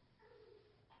moments.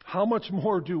 How much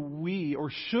more do we, or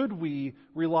should we,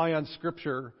 rely on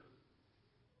Scripture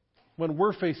when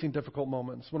we're facing difficult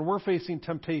moments, when we're facing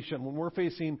temptation, when we're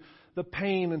facing the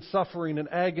pain and suffering and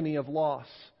agony of loss?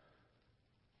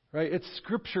 Right? It's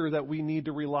Scripture that we need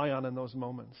to rely on in those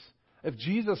moments. If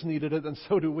Jesus needed it, then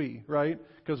so do we, right?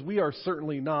 Because we are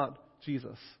certainly not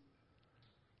Jesus.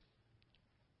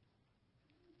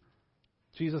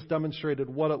 Jesus demonstrated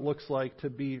what it looks like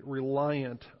to be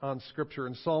reliant on Scripture,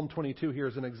 and Psalm 22 here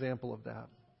is an example of that.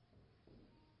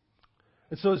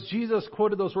 And so as Jesus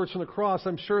quoted those words from the cross,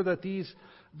 I'm sure that these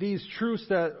truths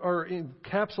that are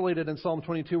encapsulated in Psalm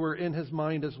 22 were in his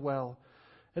mind as well.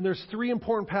 And there's three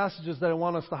important passages that I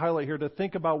want us to highlight here to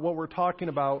think about what we're talking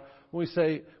about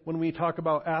when we talk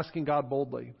about asking God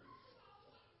boldly.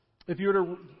 If you were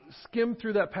to skim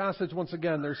through that passage once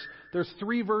again, there's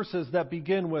three verses that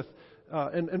begin with,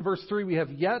 in verse 3 we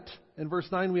have yet, in verse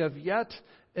 9 we have yet,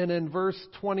 and in verse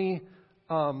 20,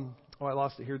 I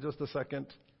lost it here just a second.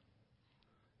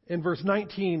 In verse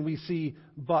 19 we see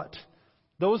but.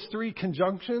 Those three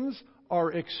conjunctions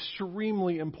are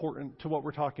extremely important to what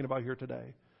we're talking about here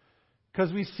today.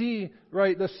 Because we see,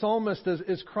 right, the psalmist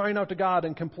is crying out to God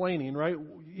and complaining, right?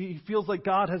 He feels like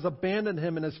God has abandoned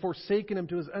him and has forsaken him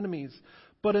to his enemies.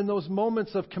 But in those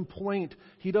moments of complaint,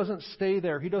 he doesn't stay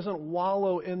there. He doesn't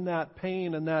wallow in that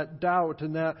pain and that doubt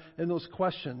and those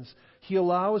questions. He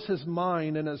allows his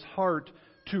mind and his heart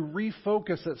to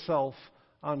refocus itself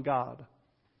on God.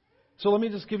 So let me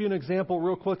just give you an example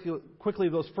real quickly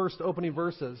of those first opening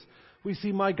verses. We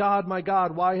see, my God,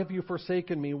 why have you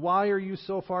forsaken me? Why are you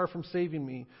so far from saving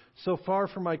me, so far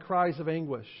from my cries of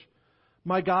anguish?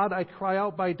 My God, I cry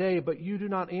out by day, but you do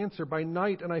not answer, by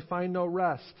night, and I find no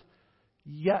rest.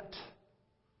 Yet,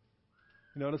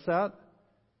 you notice that?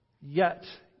 Yet,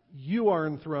 you are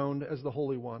enthroned as the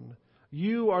Holy One.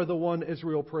 You are the one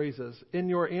Israel praises. In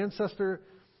you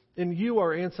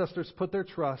our ancestors put their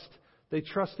trust. They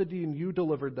trusted you and you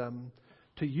delivered them.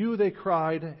 To you they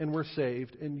cried and were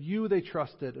saved. In you they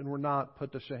trusted and were not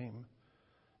put to shame.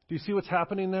 Do you see what's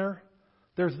happening there?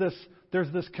 There's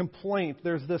this complaint,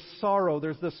 there's this sorrow,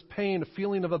 there's this pain, a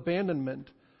feeling of abandonment.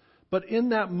 But in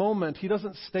that moment, he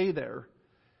doesn't stay there.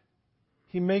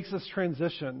 He makes this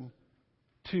transition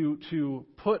to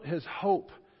put his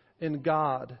hope in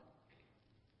God.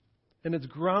 And it's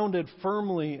grounded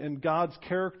firmly in God's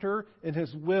character and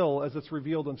his will as it's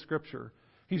revealed in Scripture.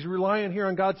 He's relying here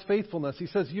on God's faithfulness. He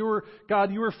says,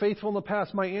 God, you were faithful in the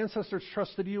past. My ancestors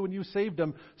trusted you and you saved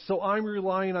them. So I'm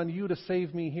relying on you to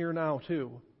save me here now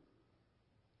too.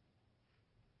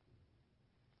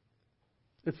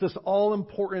 It's this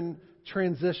all-important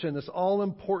transition, this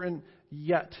all-important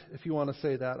yet, if you want to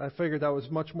say that. I figured that was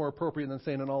much more appropriate than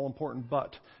saying an all-important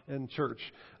but in church.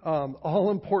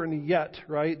 All-important yet,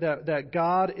 right, that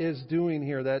God is doing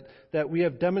here, that we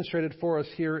have demonstrated for us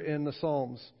here in the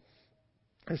Psalms.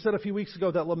 I said a few weeks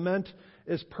ago that lament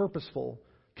is purposeful.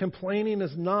 Complaining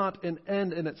is not an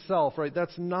end in itself, right?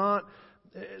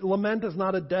 Lament is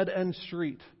not a dead-end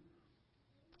street.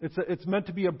 It's meant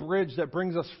to be a bridge that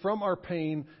brings us from our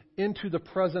pain into the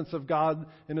presence of God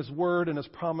and His Word and His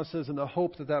promises and the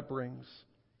hope that brings.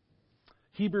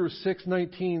 Hebrews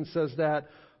 6:19 says that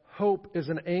hope is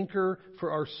an anchor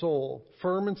for our soul,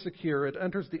 firm and secure. It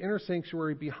enters the inner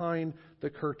sanctuary behind the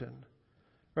curtain.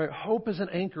 Right? Hope is an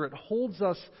anchor. It holds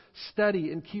us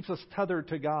steady and keeps us tethered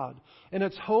to God. And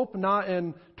it's hope not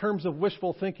in terms of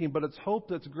wishful thinking, but it's hope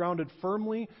that's grounded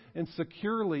firmly and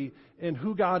securely in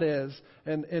who God is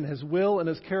and in His will and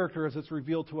His character as it's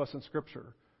revealed to us in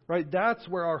Scripture. Right? That's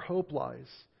where our hope lies.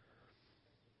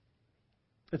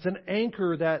 It's an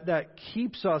anchor that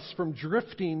keeps us from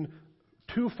drifting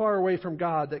too far away from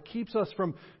God, that keeps us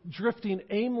from drifting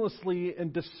aimlessly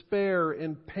in despair,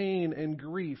 in pain, and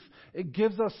grief. It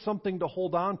gives us something to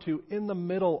hold on to in the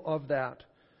middle of that.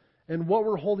 And what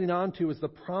we're holding on to is the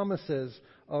promises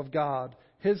of God,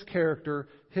 His character,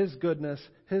 His goodness,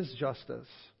 His justice.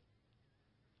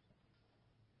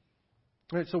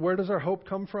 All right, so where does our hope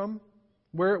come from?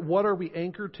 What are we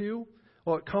anchored to?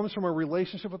 Well, it comes from a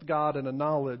relationship with God and a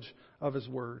knowledge of His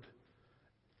Word.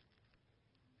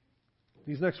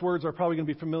 These next words are probably going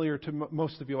to be familiar to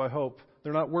most of you, I hope.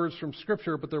 They're not words from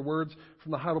Scripture, but they're words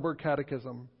from the Heidelberg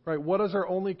Catechism. Right? What is our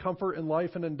only comfort in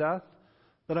life and in death?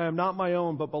 That I am not my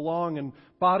own, but belong in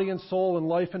body and soul and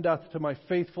life and death to my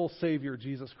faithful Savior,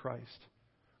 Jesus Christ.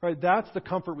 Right? That's the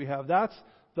comfort we have. That's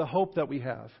the hope that we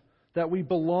have. That we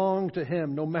belong to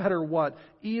Him no matter what.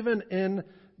 Even in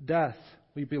death,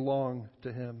 we belong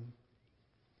to Him.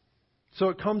 So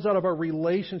it comes out of our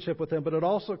relationship with Him, but it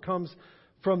also comes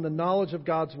from the knowledge of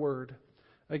God's Word.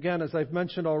 Again, as I've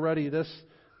mentioned already,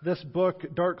 this book,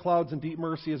 Dark Clouds and Deep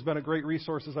Mercy, has been a great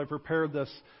resource as I prepared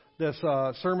this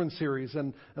sermon series.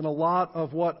 And a lot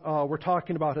of what we're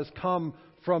talking about has come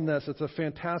from this. It's a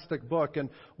fantastic book. And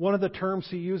one of the terms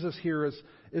he uses here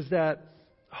is that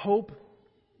hope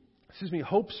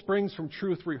springs from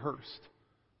truth rehearsed.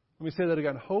 Let me say that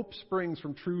again. Hope springs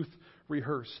from truth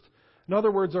rehearsed. In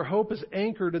other words, our hope is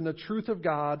anchored in the truth of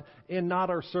God and not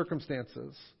our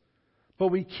circumstances. But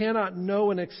we cannot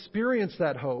know and experience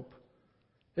that hope.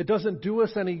 It doesn't do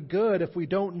us any good if we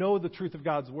don't know the truth of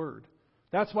God's Word.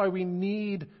 That's why we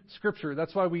need Scripture.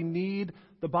 That's why we need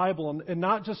the Bible. And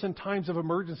not just in times of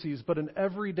emergencies, but in an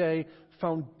everyday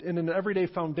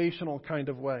foundational kind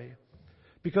of way.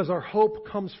 Because our hope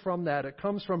comes from that. It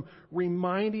comes from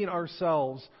reminding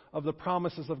ourselves of the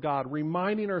promises of God,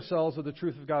 reminding ourselves of the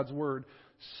truth of God's Word,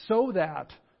 so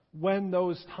that when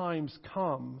those times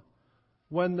come,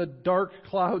 when the dark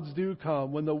clouds do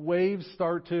come, when the waves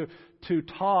start to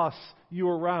toss you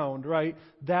around, right?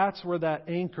 That's where that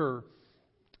anchor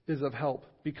is of help,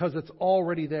 because it's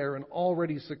already there and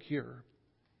already secure.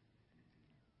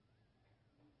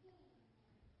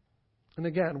 And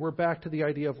again, we're back to the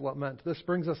idea of lament. This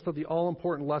brings us to the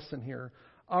all-important lesson here.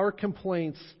 Our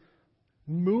complaints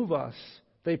move us.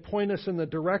 They point us in the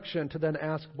direction to then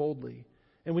ask boldly.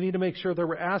 And we need to make sure that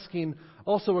we're asking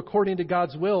also according to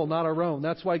God's will, not our own.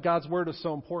 That's why God's Word is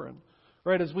so important.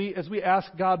 Right? As we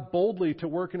ask God boldly to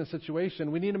work in a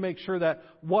situation, we need to make sure that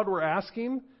what we're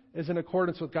asking is in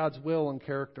accordance with God's will and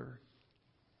character.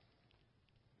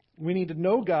 We need to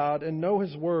know God and know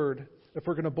His Word if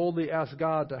we're going to boldly ask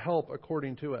God to help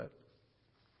according to it.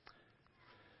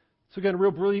 So again,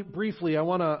 real briefly, I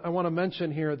want to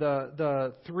mention here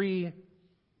the three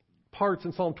parts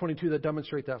in Psalm 22 that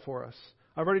demonstrate that for us.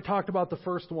 I've already talked about the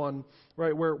first one,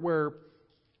 right, where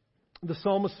the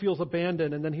psalmist feels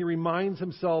abandoned, and then he reminds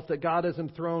himself that God is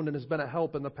enthroned and has been a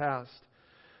help in the past.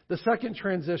 The second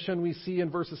transition we see in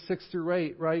verses 6 through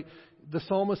 8, right? The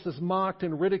psalmist is mocked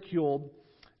and ridiculed.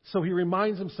 So he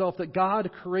reminds himself that God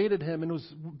created him and has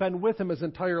been with him his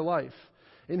entire life.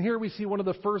 And here we see one of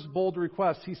the first bold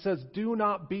requests. He says, "Do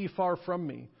not be far from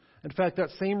me." In fact, that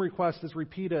same request is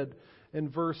repeated in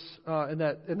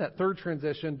that third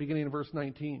transition, beginning in verse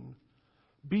 19.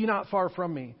 Be not far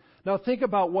from me. Now think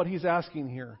about what he's asking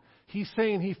here. He's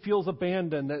saying he feels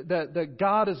abandoned, that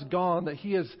God is gone, that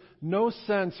he has no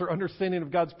sense or understanding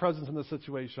of God's presence in the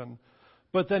situation.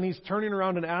 But then he's turning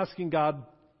around and asking God,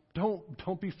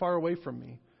 Don't be far away from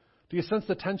me. Do you sense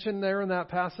the tension there in that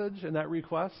passage, in that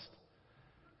request?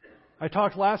 I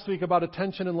talked last week about a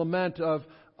tension and lament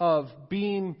of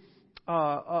being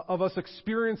of us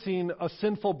experiencing a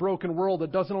sinful, broken world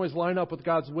that doesn't always line up with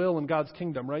God's will and God's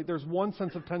kingdom, right? There's one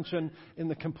sense of tension in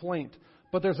the complaint,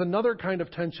 but there's another kind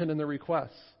of tension in the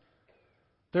requests.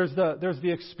 There's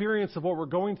the experience of what we're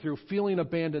going through, feeling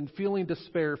abandoned, feeling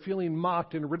despair, feeling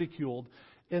mocked and ridiculed,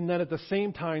 and then at the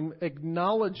same time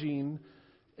acknowledging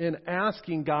and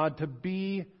asking God to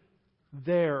be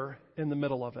there in the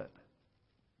middle of it.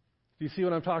 Do you see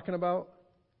what I'm talking about?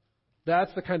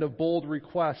 That's the kind of bold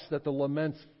request that the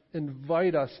laments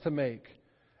invite us to make.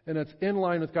 And it's in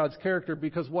line with God's character,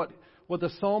 because what the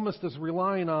psalmist is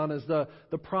relying on is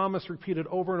the promise repeated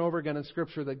over and over again in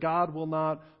Scripture that God will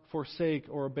not forsake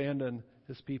or abandon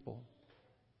His people.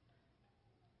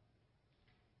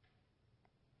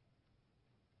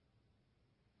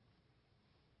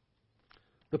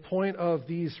 The point of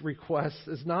these requests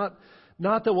is not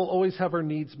that we'll always have our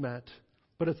needs met,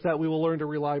 but it's that we will learn to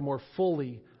rely more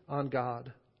fully on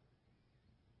God.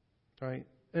 Right?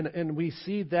 And we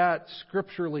see that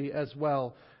scripturally as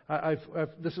well.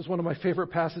 This is one of my favorite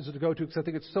passages to go to, because I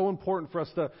think it's so important for us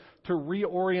to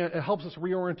reorient. It helps us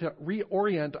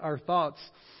reorient our thoughts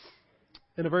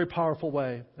in a very powerful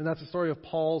way. And that's the story of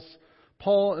Paul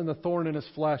and the thorn in his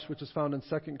flesh, which is found in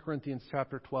 2 Corinthians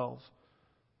chapter 12.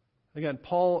 Again,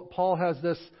 Paul has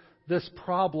this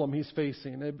problem he's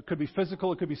facing. It could be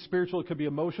physical, it could be spiritual, it could be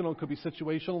emotional, it could be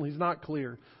situational. He's not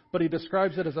clear. But he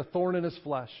describes it as a thorn in his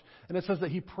flesh. And it says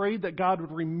that he prayed that God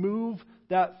would remove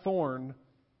that thorn.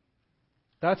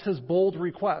 That's his bold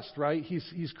request, right?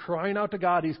 He's crying out to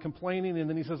God, he's complaining, and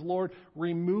then he says, Lord,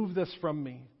 remove this from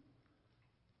me.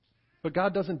 But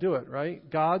God doesn't do it, right?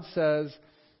 God says,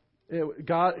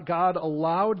 God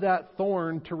allowed that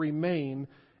thorn to remain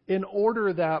in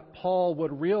order that Paul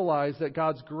would realize that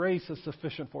God's grace is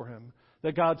sufficient for him,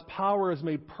 that God's power is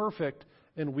made perfect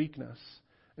in weakness.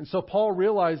 And so Paul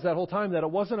realized that whole time that it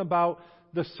wasn't about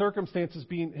the circumstances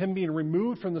him being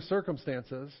removed from the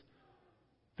circumstances.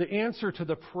 The answer to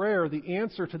the prayer, the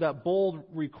answer to that bold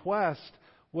request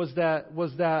was that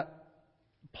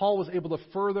Paul was able to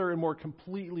further and more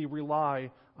completely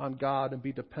rely on God and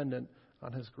be dependent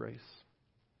on His grace.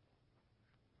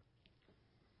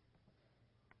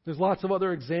 There's lots of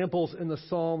other examples in the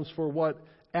Psalms for what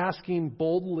asking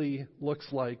boldly looks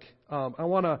like. I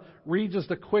want to read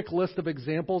just a quick list of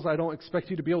examples. I don't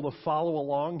expect you to be able to follow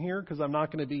along here, because I'm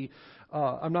not going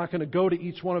to go to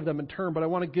each one of them in turn, but I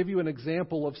want to give you an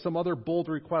example of some other bold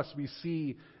requests we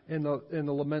see in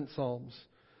the lament psalms.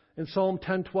 In Psalm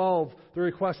 10:12, the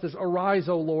request is, "Arise,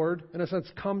 O Lord," in a sense,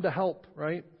 come to help,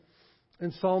 right?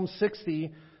 In Psalm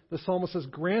 60, the psalmist says,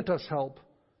 "Grant us help."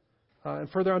 And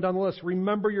further on down the list,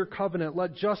 "Remember your covenant.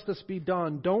 Let justice be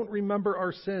done. Don't remember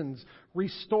our sins.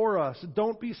 Restore us.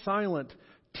 Don't be silent.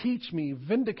 Teach me.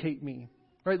 Vindicate me."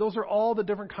 Right? Those are all the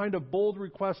different kind of bold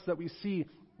requests that we see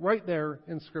right there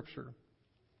in Scripture.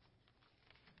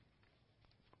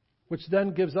 Which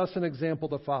then gives us an example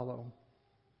to follow.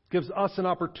 Gives us an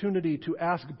opportunity to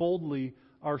ask boldly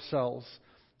ourselves.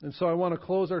 And so I want to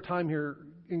close our time here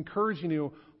encouraging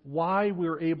you why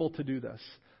we're able to do this.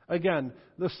 Again,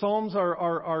 the Psalms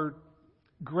are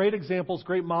great examples,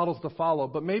 great models to follow,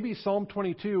 but maybe Psalm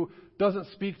 22 doesn't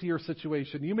speak to your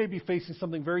situation. You may be facing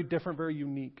something very different, very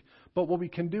unique. But what we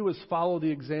can do is follow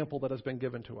the example that has been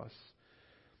given to us.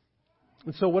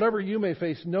 And so whatever you may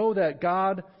face, know that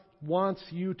God wants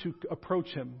you to approach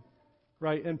Him,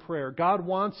 right, in prayer. God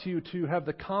wants you to have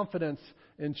the confidence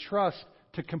and trust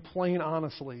to complain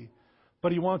honestly,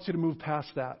 but He wants you to move past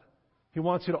that. He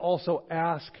wants you to also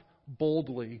ask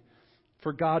boldly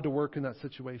for God to work in that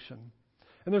situation.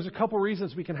 And there's a couple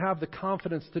reasons we can have the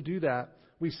confidence to do that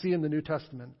we see in the New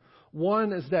Testament.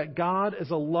 One is that God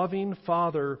is a loving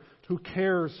Father who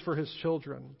cares for His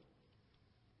children.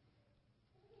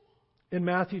 In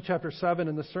Matthew chapter 7,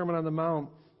 in the Sermon on the Mount,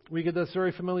 we get this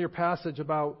very familiar passage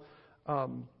about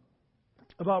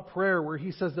prayer, where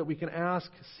He says that we can ask,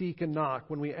 seek, and knock.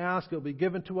 When we ask, it will be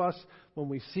given to us. When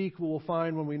we seek, we will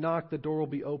find. When we knock, the door will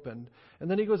be opened. And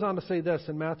then He goes on to say this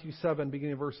in Matthew 7,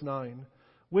 beginning of verse 9.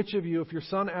 "Which of you, if your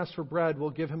son asks for bread, will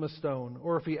give him a stone?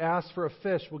 Or if he asks for a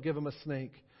fish, will give him a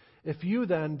snake? If you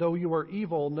then, though you are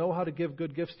evil, know how to give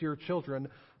good gifts to your children,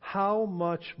 how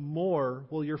much more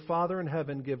will your Father in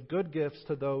heaven give good gifts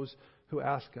to those who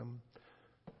ask Him?"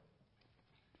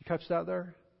 You catch that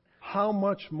there? How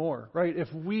much more, right?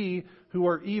 If we who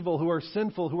are evil, who are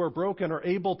sinful, who are broken, are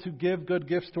able to give good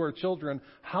gifts to our children,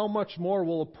 how much more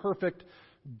will a perfect,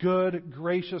 good,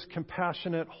 gracious,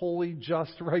 compassionate, holy,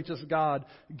 just, righteous God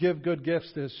give good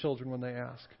gifts to His children when they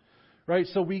ask? Right?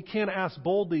 So we can ask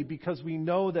boldly because we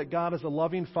know that God is a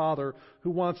loving Father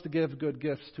who wants to give good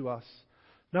gifts to us.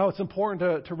 Now it's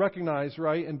important to recognize,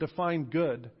 right, and define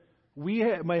good. We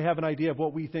may have an idea of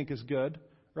what we think is good,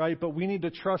 right? But we need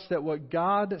to trust that what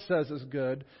God says is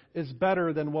good is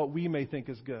better than what we may think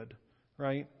is good,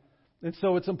 right? And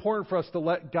so it's important for us to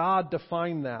let God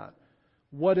define that.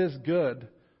 What is good?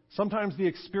 Sometimes the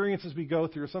experiences we go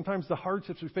through, sometimes the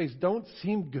hardships we face don't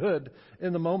seem good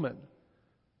in the moment.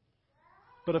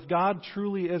 But if God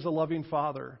truly is a loving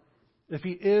Father, if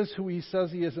He is who He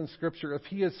says He is in Scripture, if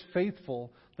He is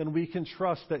faithful, then we can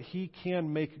trust that He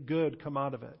can make good come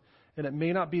out of it. And it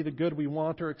may not be the good we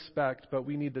want or expect, but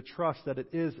we need to trust that it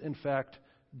is, in fact,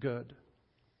 good.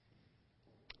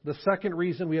 The second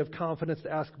reason we have confidence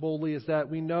to ask boldly is that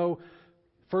we know,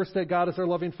 first, that God is our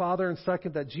loving Father, and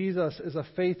second, that Jesus is a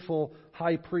faithful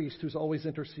high priest who's always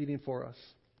interceding for us.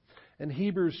 In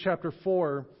Hebrews chapter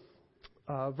 4,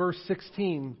 verse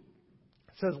 16,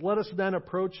 it says, "Let us then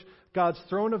approach God's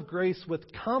throne of grace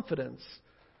with confidence,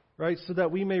 right, so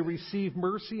that we may receive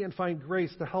mercy and find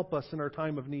grace to help us in our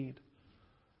time of need."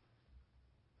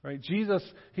 Right? Jesus,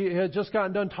 he had just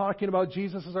gotten done talking about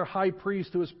Jesus as our high priest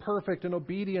who is perfect and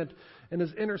obedient and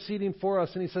is interceding for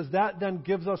us. And he says that then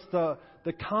gives us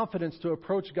the confidence to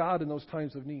approach God in those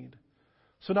times of need.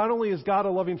 So not only is God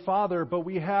a loving Father, but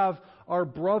we have our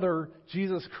brother,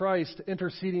 Jesus Christ,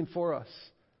 interceding for us.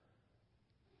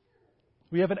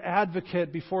 We have an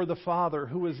advocate before the Father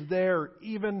who is there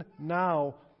even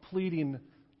now pleading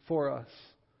for us.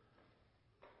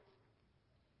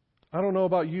 I don't know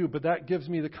about you, but that gives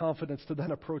me the confidence to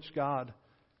then approach God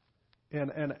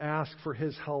and ask for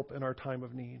His help in our time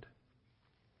of need.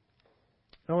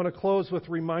 I want to close with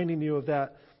reminding you of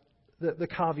that, the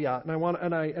caveat,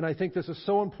 and I think this is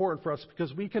so important for us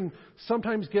because we can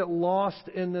sometimes get lost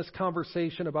in this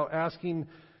conversation about asking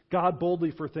God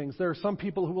boldly for things. There are some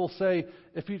people who will say,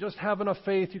 if you just have enough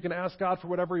faith, you can ask God for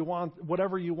whatever you want,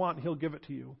 and He'll give it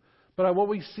to you. But what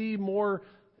we see more,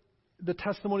 the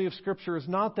testimony of Scripture is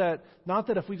not that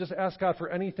if we just ask God for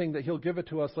anything that He'll give it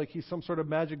to us, like He's some sort of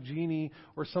magic genie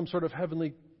or some sort of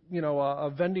heavenly,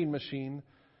 a vending machine.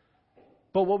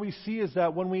 But what we see is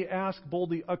that when we ask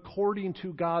boldly according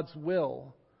to God's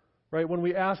will, right? When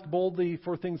we ask boldly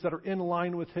for things that are in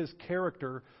line with His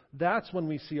character, that's when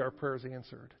we see our prayers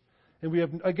answered. And we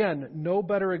have, again, no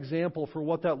better example for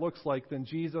what that looks like than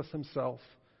Jesus Himself.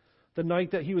 The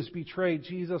night that He was betrayed,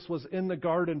 Jesus was in the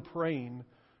garden praying,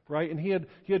 right? And he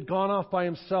had gone off by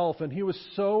himself, and He was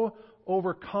so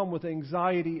overcome with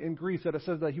anxiety and grief that it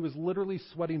says that He was literally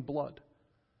sweating blood.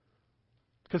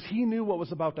 Because He knew what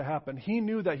was about to happen. He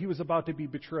knew that He was about to be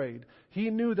betrayed. He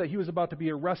knew that He was about to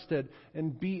be arrested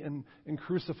and beaten and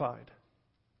crucified.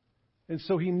 And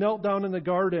so He knelt down in the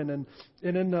garden, and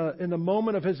in the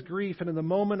moment of His grief and in the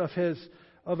moment of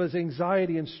His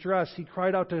anxiety and stress, He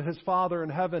cried out to His Father in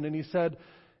heaven, and He said,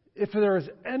 "If there is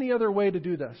any other way to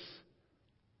do this,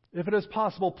 if it is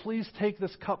possible, please take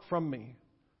this cup from me.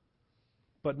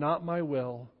 But not my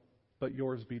will, but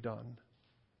yours be done."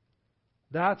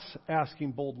 That's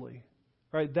asking boldly,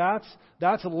 right?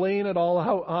 That's laying it all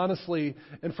out honestly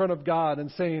in front of God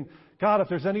and saying, God, if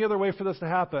there's any other way for this to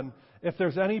happen, if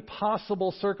there's any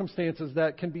possible circumstances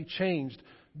that can be changed,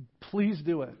 please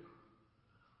do it.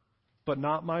 But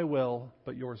not my will,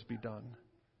 but yours be done.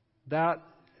 That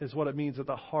is what it means at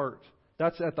the heart.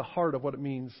 That's at the heart of what it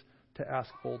means to ask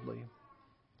boldly.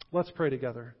 Let's pray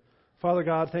together. Father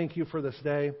God, thank You for this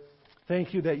day.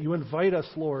 Thank You that You invite us,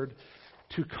 Lord,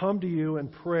 to come to You in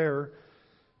prayer,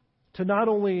 to not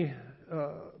only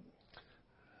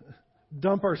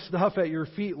dump our stuff at Your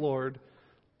feet, Lord,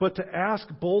 but to ask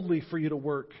boldly for You to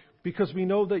work, because we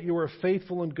know that You are a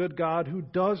faithful and good God who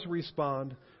does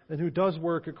respond and who does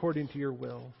work according to Your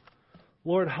will.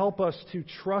 Lord, help us to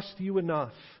trust You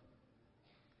enough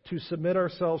to submit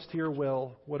ourselves to Your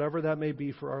will, whatever that may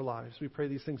be for our lives. We pray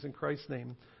these things in Christ's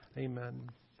name. Amen.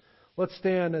 Let's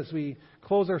stand as we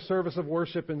close our service of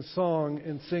worship in song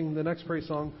and sing the next praise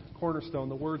song, Cornerstone.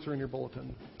 The words are in your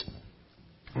bulletin.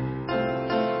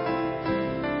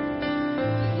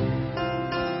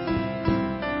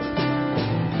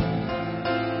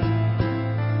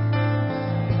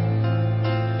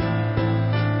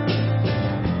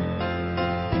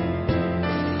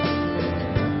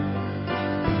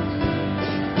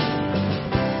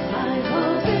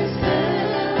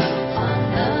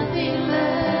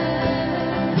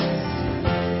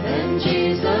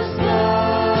 Jesus'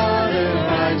 blood and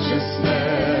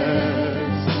righteousness.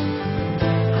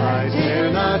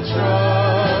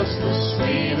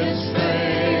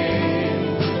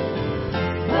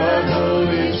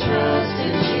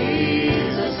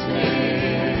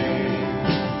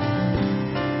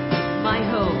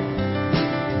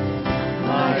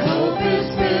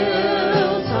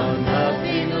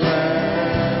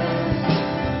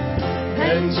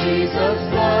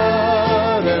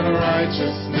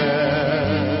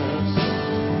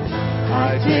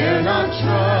 dare not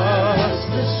trust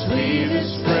the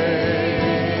sweetest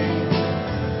frame,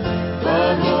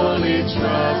 but wholly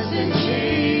trust in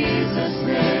Jesus'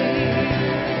 name.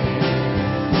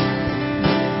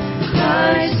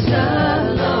 Christ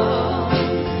alone,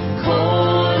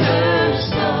 cornerstone,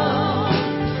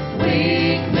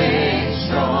 weak made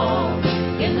strong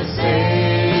in the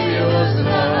Savior's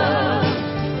love.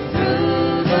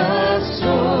 Through the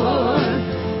storm,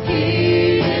 He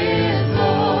is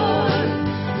Lord,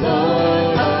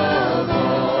 Lord of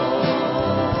all.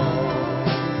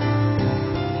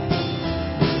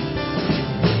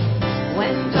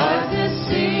 When darkness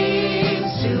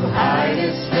seems to hide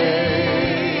His face,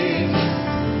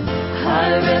 I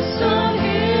rest on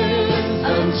His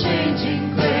unchanging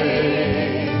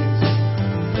grace.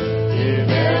 In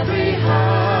every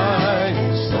high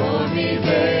and stormy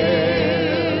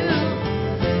gale,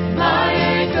 my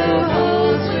anchor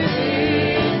holds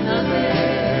within the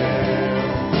veil.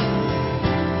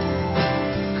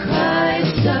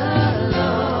 Christ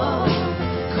alone,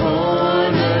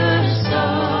 cornerstone,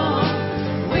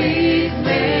 weak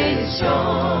made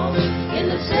strong in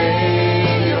the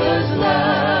Savior's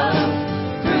love.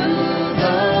 Through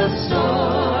the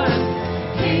storm,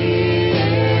 He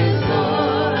is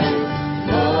Lord,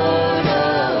 Lord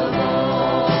of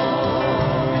all.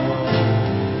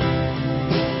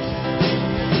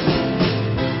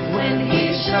 When He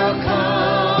shall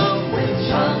come with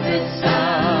trumpet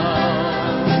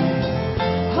sound,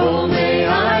 oh, may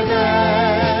I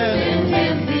then in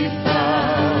Him be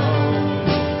found,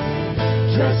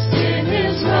 trust in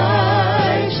His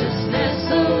righteousness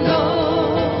alone.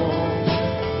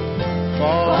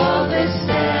 All they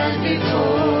stand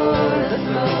before the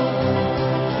throne.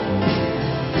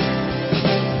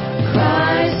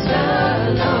 Christ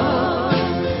alone,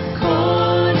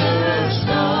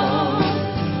 cornerstone,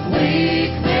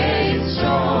 weak made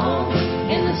strong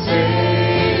in the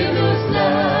Savior's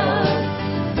love.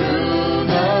 Through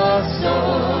the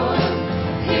storm,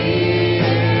 He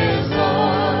is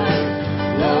Lord,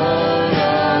 Lord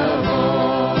of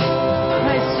all.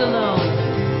 Christ alone.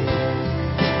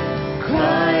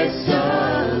 Christ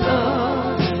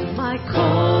alone, my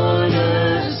cornerstone,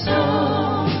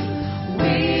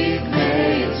 weak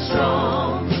made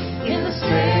strong in the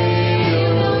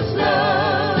Savior's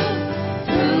love.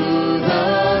 Through the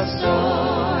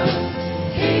storm,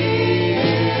 He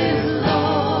is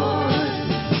Lord,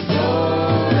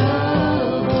 Lord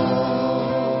of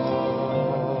all.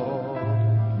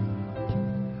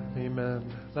 Amen.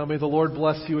 Now may the Lord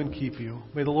bless you and keep you.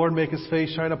 May the Lord make His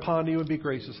face shine upon you and be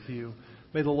gracious to you.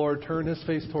 May the Lord turn His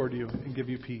face toward you and give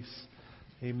you peace.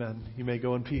 Amen. You may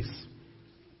go in peace.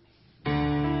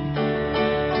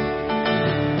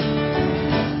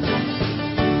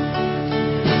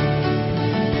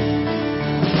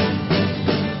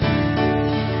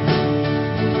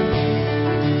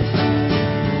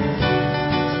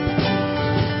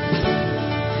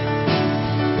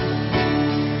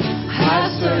 I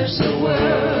searched the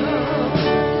world,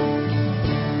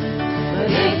 but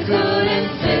it couldn't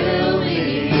fill me.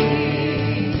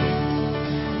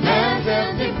 Man's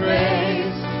empty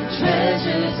praise,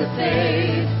 treasures of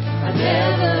faith are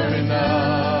never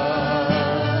enough.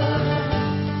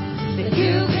 Then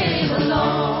you came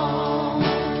along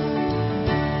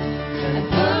and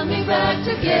put me back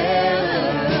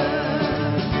together.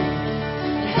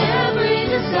 Every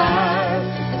desire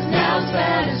is now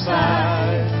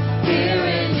satisfied here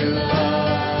in your love.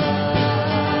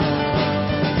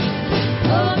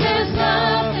 Oh, there's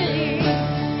nothing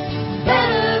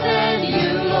better than you,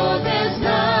 Lord. There's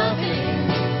nothing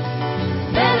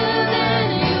better than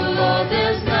you, Lord.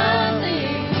 There's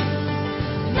nothing,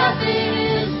 nothing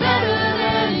is better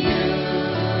than you.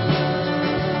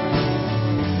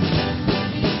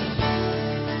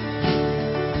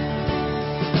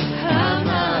 I'm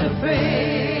not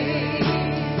afraid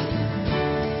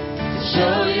to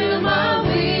show you my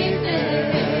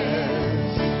weakness,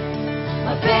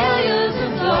 my failures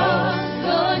and flaws.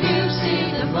 Lord, you've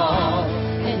seen them all,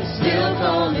 and you still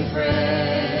call me friend.